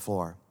on the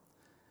floor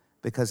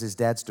because his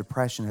dad's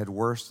depression had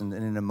worsened,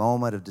 and in a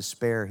moment of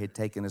despair, he had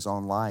taken his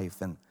own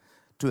life. And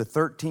to a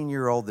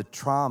 13-year-old, the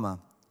trauma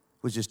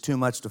was just too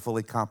much to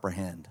fully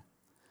comprehend.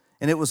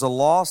 And it was a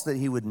loss that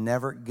he would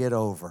never get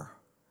over.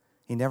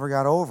 He never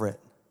got over it,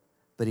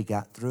 but he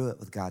got through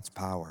it with God's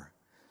power.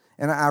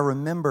 And I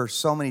remember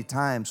so many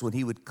times when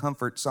he would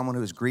comfort someone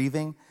who was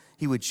grieving,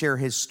 he would share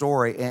his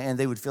story, and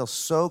they would feel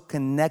so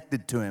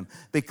connected to him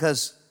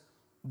because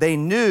they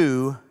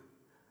knew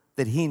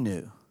that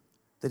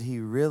he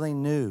really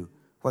knew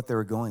what they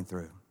were going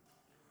through.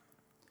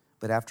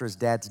 But after his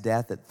dad's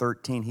death at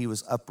 13, he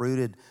was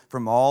uprooted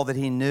from all that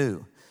he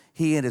knew.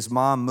 He and his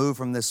mom moved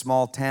from this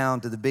small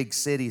town to the big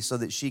city so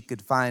that she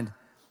could find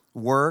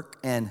work,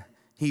 and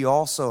he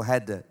also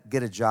had to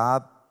get a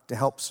job to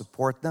help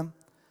support them.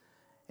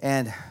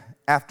 And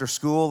after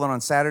school and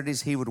on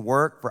Saturdays, he would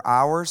work for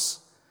hours.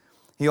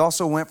 He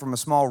also went from a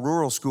small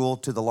rural school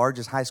to the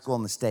largest high school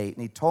in the state.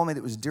 And he told me that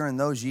it was during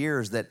those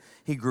years that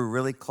he grew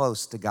really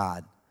close to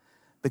God,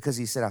 because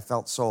he said, I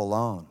felt so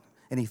alone.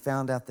 And he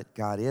found out that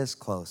God is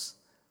close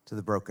to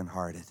the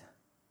brokenhearted.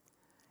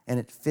 And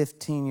at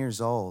 15 years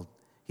old,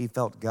 he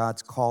felt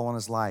God's call on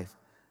his life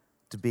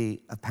to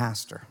be a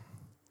pastor.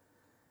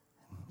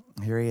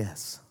 Here he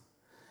is.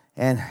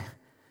 And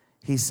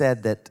he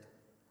said that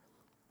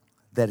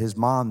his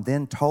mom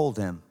then told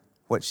him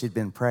what she'd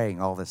been praying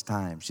all this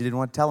time. She didn't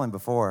want to tell him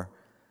before.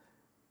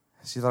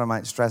 She thought it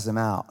might stress him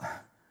out.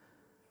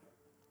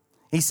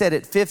 He said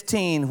at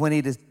 15, when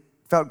he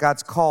felt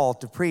God's call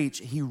to preach,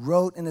 he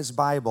wrote in his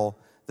Bible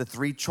the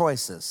 3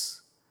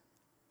 choices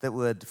that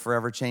would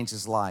forever change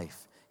his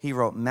life. He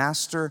wrote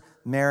master,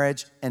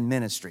 marriage, and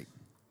ministry.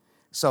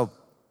 So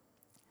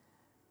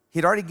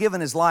he'd already given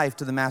his life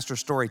to the master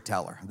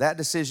storyteller. That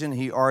decision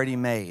he already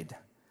made.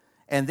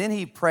 And then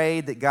he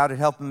prayed that God would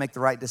help him make the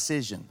right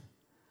decision,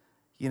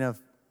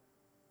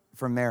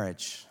 for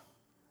marriage,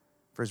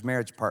 for his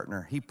marriage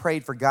partner. He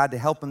prayed for God to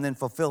help him then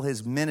fulfill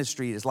his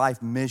ministry, his life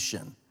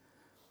mission.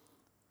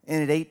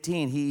 And at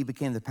 18, he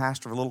became the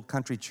pastor of a little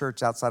country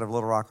church outside of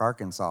Little Rock,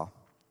 Arkansas.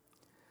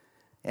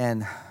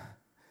 And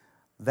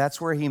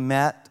that's where he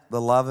met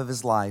the love of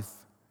his life,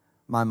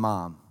 my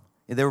mom.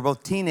 They were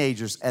both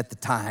teenagers at the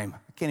time.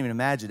 I can't even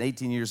imagine,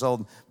 18 years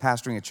old,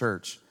 pastoring a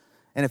church.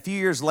 And a few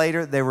years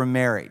later, they were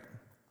married.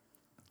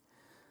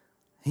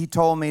 He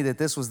told me that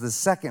this was the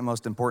second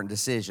most important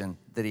decision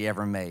that he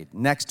ever made,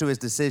 next to his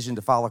decision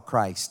to follow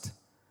Christ.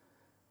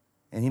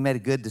 And he made a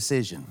good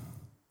decision.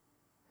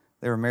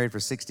 They were married for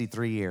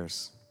 63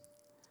 years.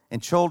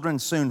 And children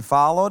soon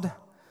followed.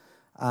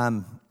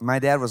 My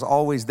dad was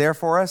always there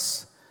for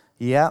us.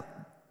 Yep,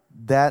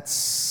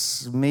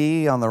 that's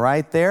me on the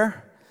right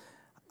there.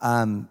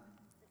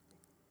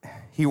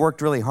 He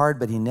worked really hard,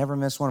 but he never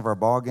missed one of our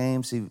ball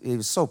games. He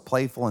was so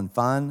playful and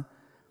fun.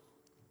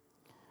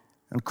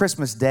 On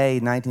Christmas Day,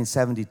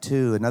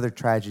 1972, another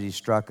tragedy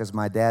struck as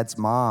my dad's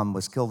mom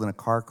was killed in a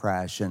car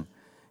crash, and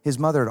his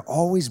mother had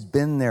always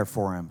been there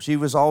for him. She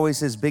was always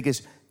his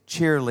biggest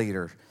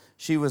cheerleader.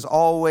 She was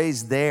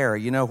always there,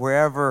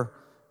 wherever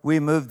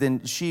we moved,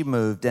 and she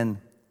moved, and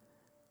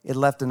it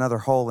left another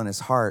hole in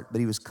his heart,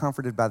 but he was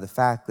comforted by the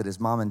fact that his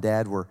mom and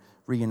dad were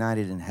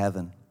reunited in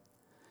heaven.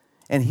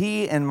 And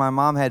he and my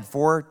mom had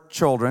 4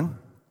 children,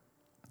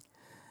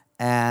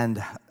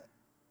 and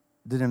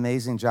did an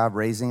amazing job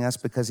raising us,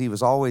 because he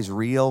was always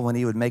real. When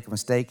he would make a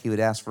mistake, he would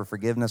ask for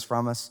forgiveness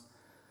from us.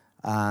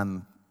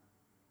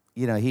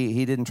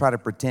 He didn't try to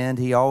pretend.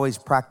 He always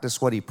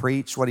practiced what he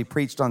preached. What he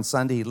preached on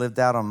Sunday, he lived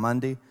out on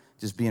Monday,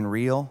 just being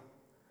real.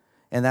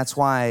 And that's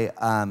why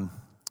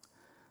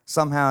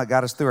somehow it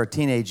got us through our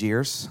teenage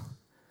years.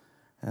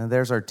 And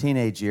there's our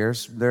teenage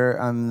years. There,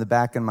 I'm in the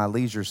back in my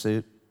leisure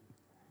suit,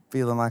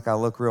 feeling like I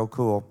look real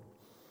cool.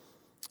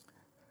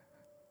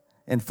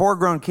 And 4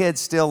 grown kids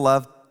still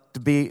love to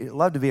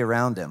be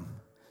around him.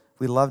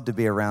 We love to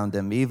be around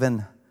him.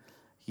 Even,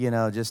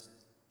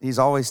 he's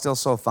always still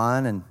so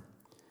fun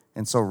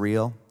and so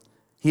real.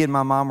 He and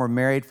my mom were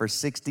married for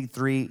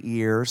 63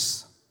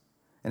 years.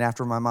 And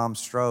after my mom's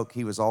stroke,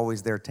 he was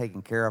always there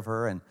taking care of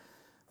her. And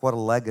what a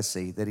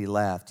legacy that he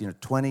left.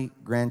 20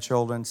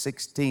 grandchildren,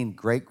 16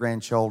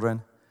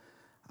 great-grandchildren.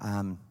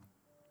 And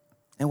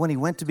when he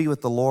went to be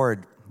with the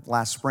Lord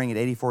last spring at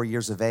 84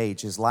 years of age,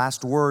 his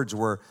last words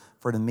were,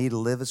 "For to me to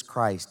live is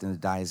Christ and to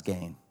die is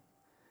gain."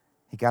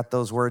 He got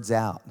those words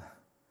out.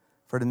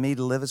 For to me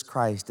to live is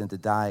Christ and to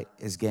die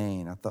is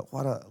gain. I thought,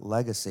 what a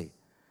legacy.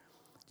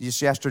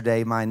 Just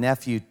yesterday, my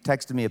nephew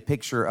texted me a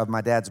picture of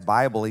my dad's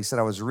Bible. He said,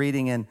 I was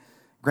reading in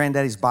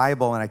Granddaddy's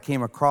Bible and I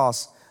came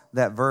across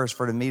that verse,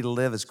 for to me to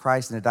live is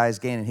Christ and to die is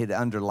gain, and he'd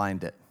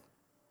underlined it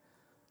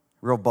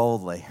real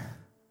boldly.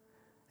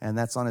 And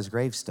that's on his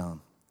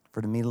gravestone.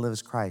 For to me to live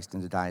is Christ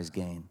and to die is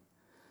gain.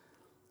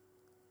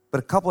 But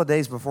a couple of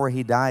days before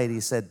he died, he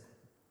said,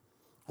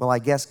 well, I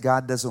guess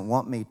God doesn't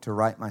want me to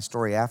write my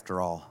story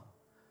after all,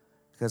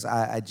 because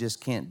I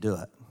just can't do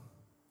it.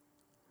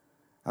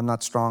 I'm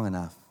not strong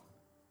enough.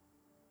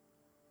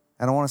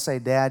 And I want to say,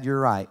 Dad,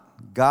 you're right.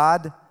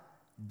 God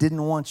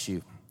didn't want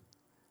you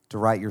to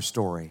write your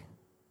story,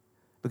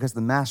 because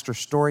the master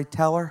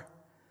storyteller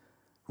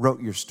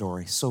wrote your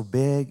story so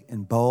big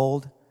and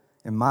bold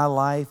in my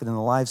life and in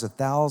the lives of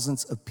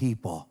thousands of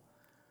people.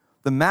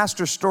 The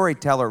master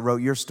storyteller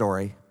wrote your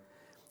story,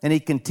 and he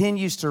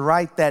continues to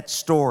write that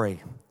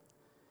story.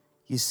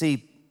 You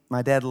see,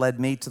 my dad led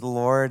me to the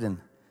Lord, and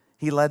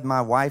he led my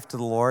wife to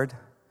the Lord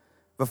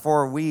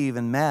before we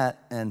even met,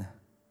 and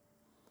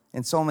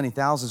so many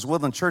thousands.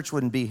 Woodland Church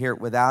wouldn't be here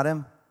without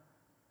him.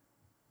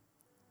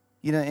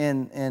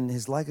 And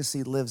his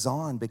legacy lives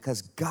on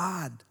because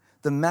God,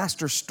 the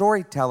master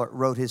storyteller,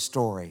 wrote his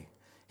story.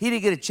 He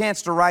didn't get a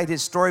chance to write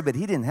his story, but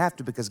he didn't have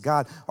to because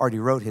God already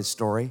wrote his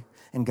story,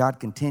 and God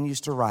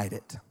continues to write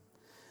it.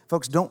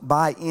 Folks, don't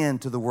buy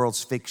into the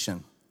world's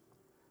fiction.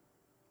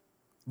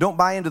 Don't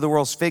buy into the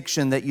world's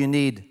fiction that you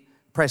need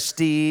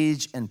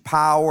prestige and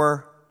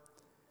power,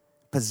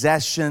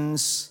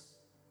 possessions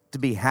to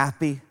be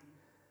happy,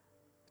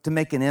 to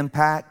make an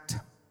impact.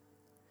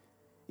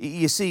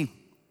 You see,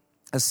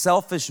 a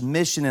selfish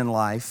mission in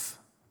life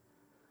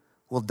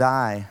will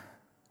die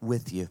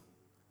with you.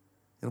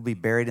 It'll be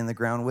buried in the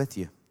ground with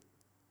you.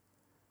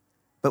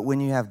 But when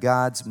you have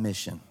God's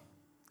mission,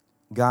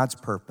 God's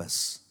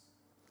purpose,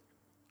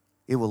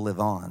 it will live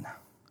on.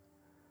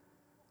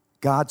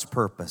 God's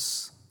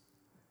purpose.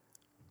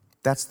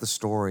 That's the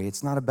story.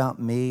 It's not about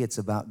me, it's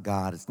about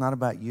God. It's not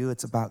about you,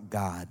 it's about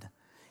God.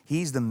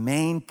 He's the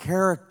main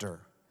character.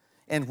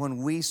 And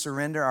when we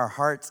surrender our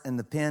hearts and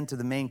the pen to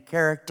the main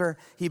character,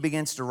 he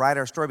begins to write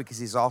our story because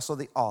he's also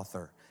the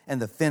author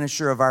and the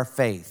finisher of our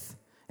faith.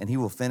 And he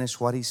will finish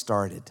what he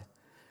started.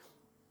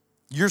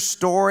 Your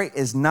story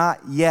is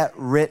not yet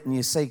written.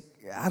 You say,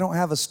 I don't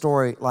have a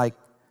story like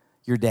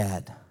your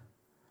dad.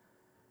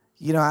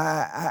 You know,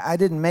 I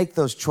didn't make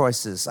those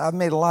choices. I've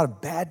made a lot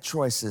of bad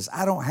choices.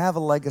 I don't have a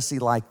legacy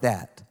like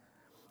that.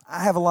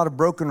 I have a lot of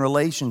broken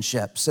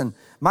relationships. And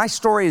my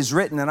story is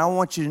written, and I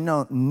want you to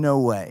know,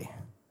 no way.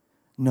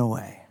 No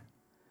way.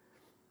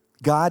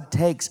 God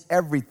takes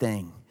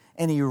everything,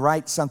 and he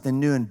writes something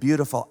new and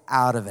beautiful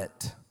out of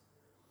it.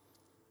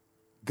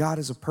 God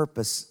has a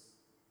purpose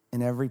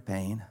in every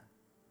pain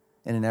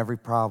and in every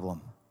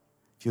problem.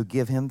 If you'll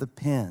give him the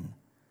pen,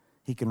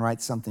 he can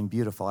write something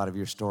beautiful out of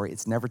your story.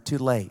 It's never too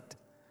late.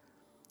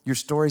 Your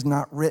story's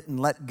not written.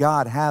 Let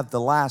God have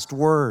the last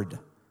word.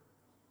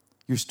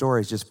 Your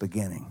story is just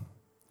beginning.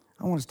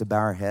 I want us to bow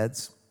our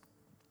heads.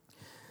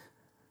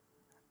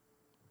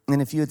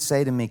 And if you would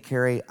say to me,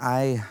 Carrie,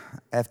 I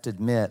have to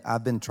admit,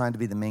 I've been trying to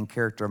be the main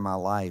character of my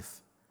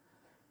life,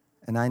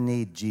 and I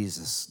need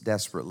Jesus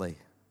desperately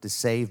to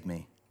save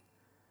me.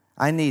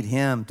 I need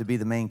him to be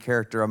the main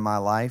character of my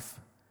life.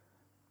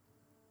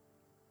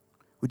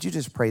 Would you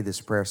just pray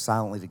this prayer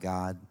silently to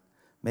God?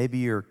 Maybe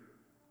you're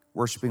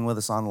worshiping with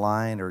us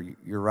online or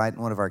you're right in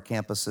one of our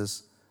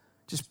campuses.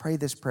 Just pray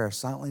this prayer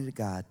silently to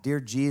God. Dear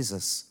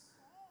Jesus,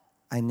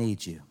 I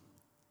need you.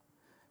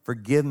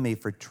 Forgive me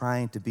for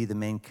trying to be the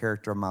main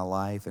character of my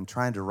life and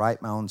trying to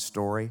write my own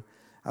story.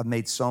 I've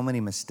made so many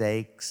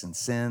mistakes and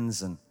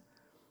sins, and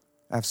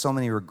I have so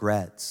many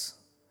regrets.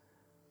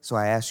 So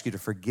I ask you to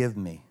forgive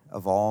me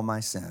of all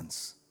my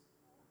sins.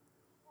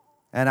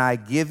 And I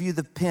give you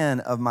the pen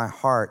of my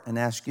heart and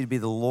ask you to be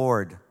the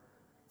Lord,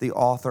 the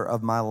author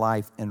of my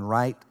life, and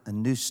write a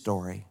new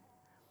story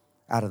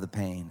out of the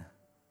pain.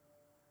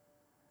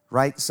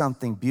 Write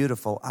something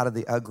beautiful out of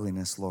the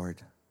ugliness,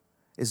 Lord,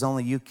 as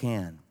only you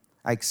can.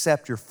 I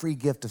accept your free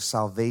gift of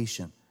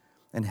salvation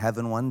and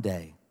heaven one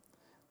day.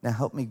 Now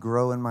help me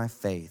grow in my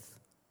faith.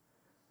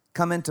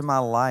 Come into my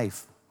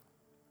life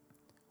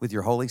with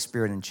your Holy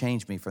Spirit and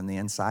change me from the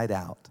inside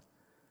out.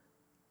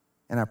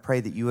 And I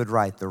pray that you would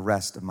write the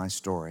rest of my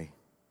story.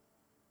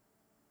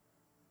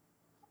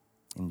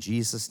 In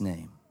Jesus'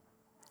 name,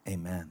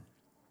 amen.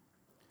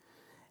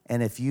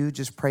 And if you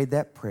just prayed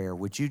that prayer,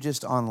 would you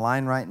just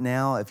online right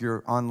now, if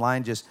you're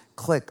online, just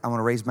click, I want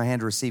to raise my hand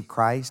to receive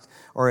Christ.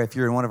 Or if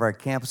you're in one of our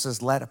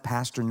campuses, let a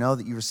pastor know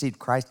that you received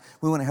Christ.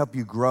 We want to help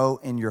you grow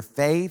in your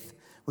faith.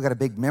 We got a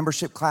big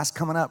membership class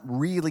coming up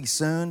really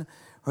soon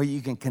where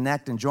you can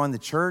connect and join the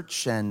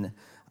church, and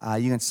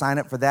you can sign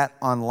up for that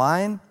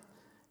online.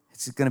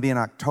 It's going to be in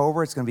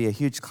October. It's going to be a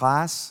huge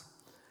class.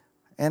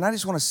 And I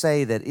just want to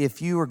say that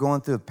if you are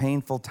going through a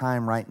painful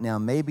time right now,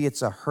 maybe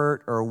it's a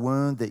hurt or a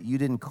wound that you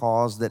didn't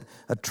cause, that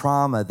a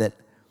trauma that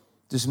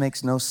just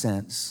makes no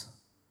sense,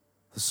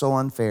 it's so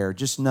unfair,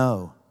 just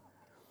know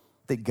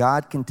that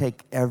God can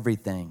take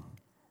everything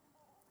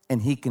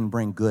and he can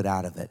bring good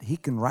out of it. He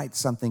can write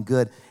something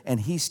good,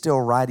 and he's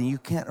still writing. You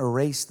can't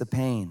erase the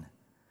pain,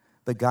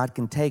 but God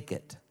can take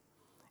it,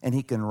 and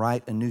he can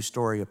write a new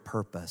story of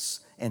purpose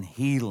and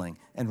healing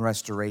and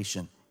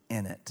restoration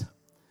in it.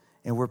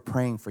 And we're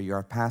praying for you.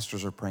 Our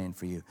pastors are praying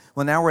for you.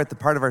 Well, now we're at the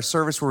part of our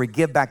service where we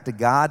give back to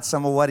God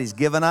some of what he's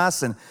given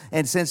us. And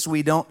since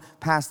we don't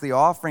pass the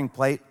offering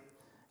plate,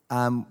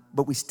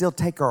 but we still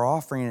take our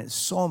offering, and it's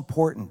so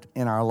important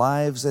in our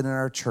lives and in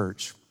our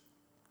church.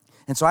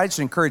 And so I just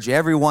encourage you,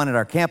 everyone at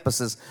our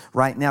campuses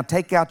right now,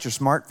 take out your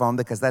smartphone,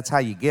 because that's how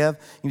you give.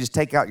 You just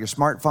take out your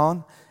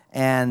smartphone,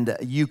 and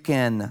you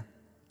can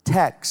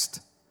text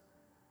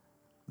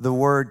the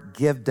word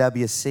Give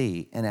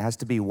WC, and it has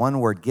to be one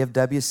word, Give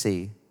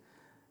WC,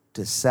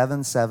 to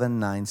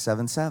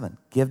 77977.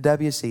 Give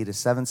WC to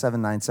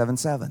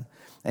 77977.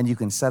 And you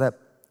can set up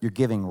your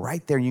giving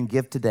right there. You can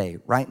give today,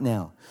 right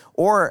now.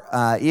 Or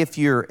if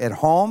you're at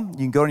home, you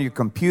can go to your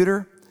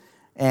computer,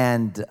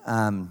 and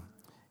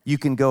you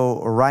can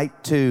go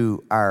right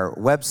to our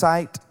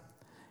website,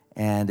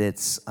 and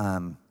it's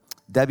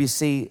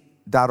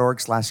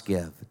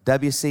wc.org/give.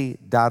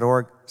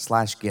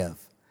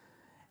 wc.org/give.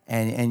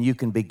 And you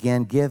can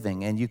begin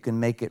giving, and you can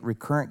make it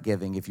recurrent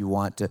giving if you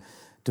want to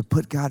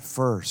put God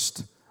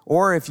first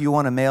Or if you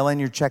want to mail in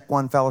your check,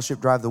 One Fellowship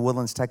Drive, The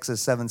Woodlands,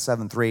 Texas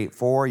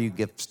 77384, you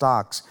give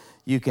stocks,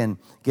 you can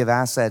give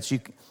assets.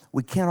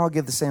 We can't all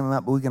give the same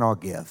amount, but we can all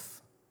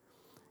give.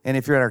 And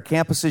if you're at our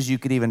campuses, you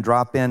could even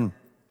drop in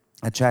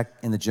a check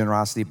in the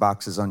generosity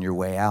boxes on your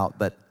way out.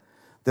 But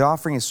the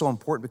offering is so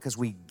important because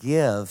we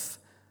give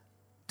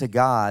to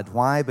God.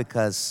 Why?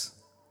 Because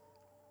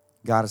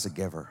God is a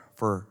giver.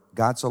 For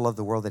God so loved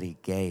the world that he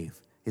gave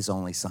his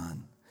only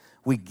son.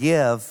 We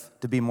give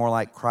to be more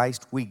like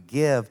Christ. We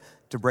give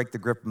to break the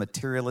grip of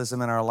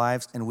materialism in our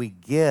lives. And we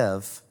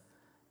give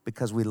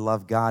because we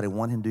love God and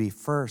want him to be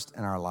first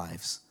in our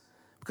lives.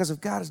 Because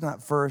if God is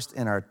not first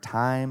in our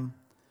time,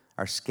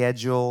 our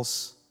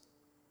schedules,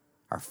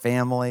 our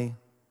family,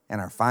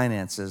 and our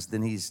finances,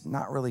 then he's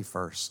not really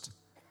first.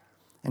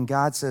 And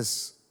God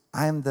says,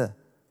 I am the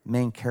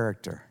main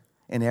character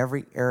in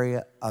every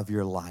area of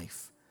your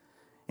life.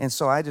 And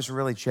so I just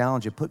really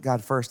challenge you, put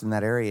God first in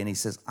that area. And he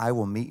says, I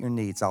will meet your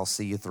needs. I'll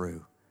see you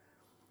through.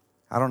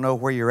 I don't know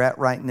where you're at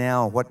right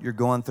now, what you're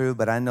going through,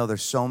 but I know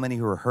there's so many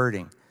who are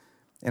hurting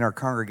in our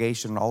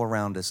congregation all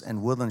around us.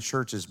 And Woodland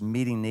Church is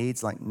meeting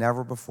needs like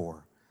never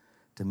before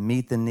to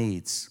meet the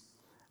needs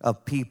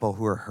of people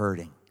who are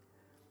hurting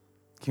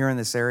here in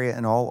this area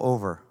and all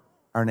over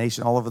our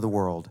nation, all over the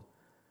world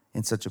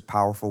in such a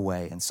powerful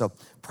way. And so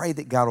pray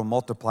that God will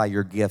multiply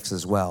your gifts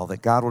as well,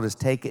 that God will just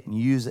take it and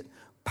use it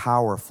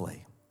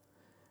powerfully.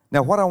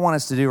 Now, what I want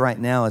us to do right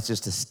now is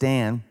just to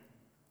stand,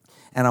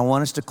 and I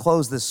want us to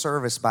close this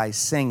service by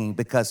singing,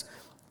 because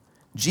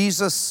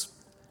Jesus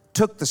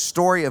took the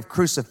story of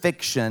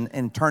crucifixion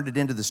and turned it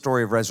into the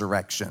story of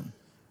resurrection.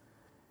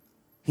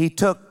 He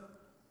took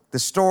the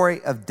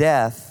story of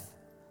death,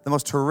 the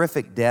most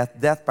horrific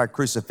death by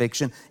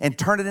crucifixion, and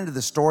turned it into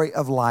the story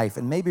of life.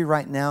 And maybe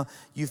right now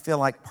you feel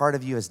like part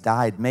of you has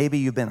died. Maybe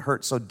you've been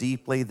hurt so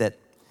deeply that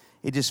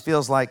it just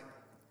feels like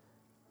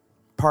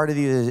part of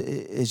you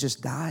is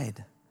just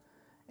died.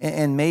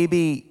 And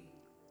maybe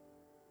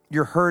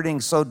you're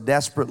hurting so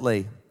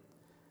desperately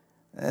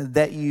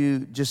that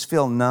you just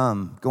feel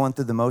numb, going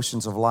through the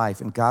motions of life.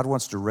 And God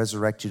wants to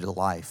resurrect you to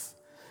life.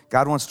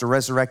 God wants to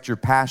resurrect your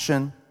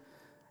passion.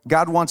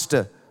 God wants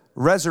to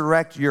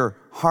resurrect your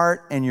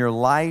heart and your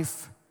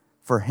life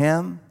for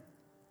him.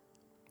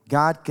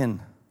 God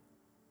can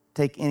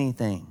take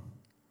anything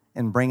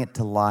and bring it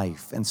to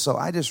life. And so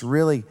I just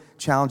really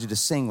challenge you to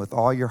sing with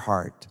all your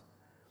heart.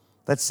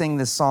 Let's sing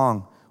this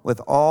song with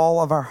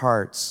all of our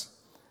hearts.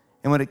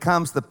 And when it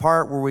comes to the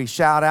part where we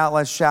shout out,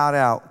 let's shout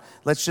out.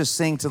 Let's just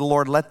sing to the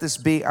Lord. Let this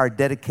be our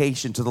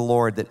dedication to the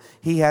Lord, that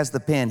he has the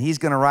pen. He's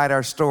going to write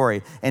our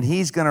story, and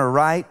he's going to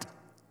write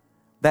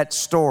that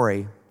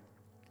story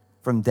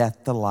from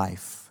death to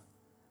life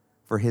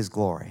for his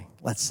glory.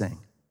 Let's sing.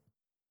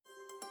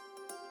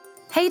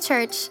 Hey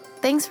church,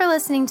 thanks for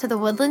listening to the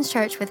Woodlands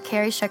Church with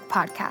Carrie Shook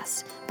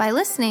podcast. By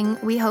listening,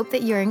 we hope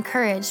that you're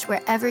encouraged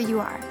wherever you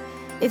are.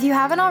 If you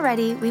haven't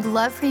already, we'd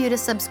love for you to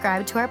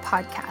subscribe to our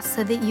podcast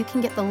so that you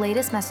can get the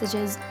latest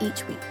messages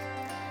each week.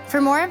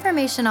 For more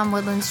information on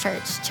Woodlands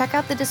Church, check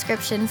out the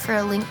description for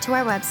a link to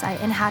our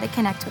website and how to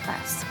connect with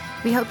us.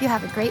 We hope you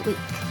have a great week.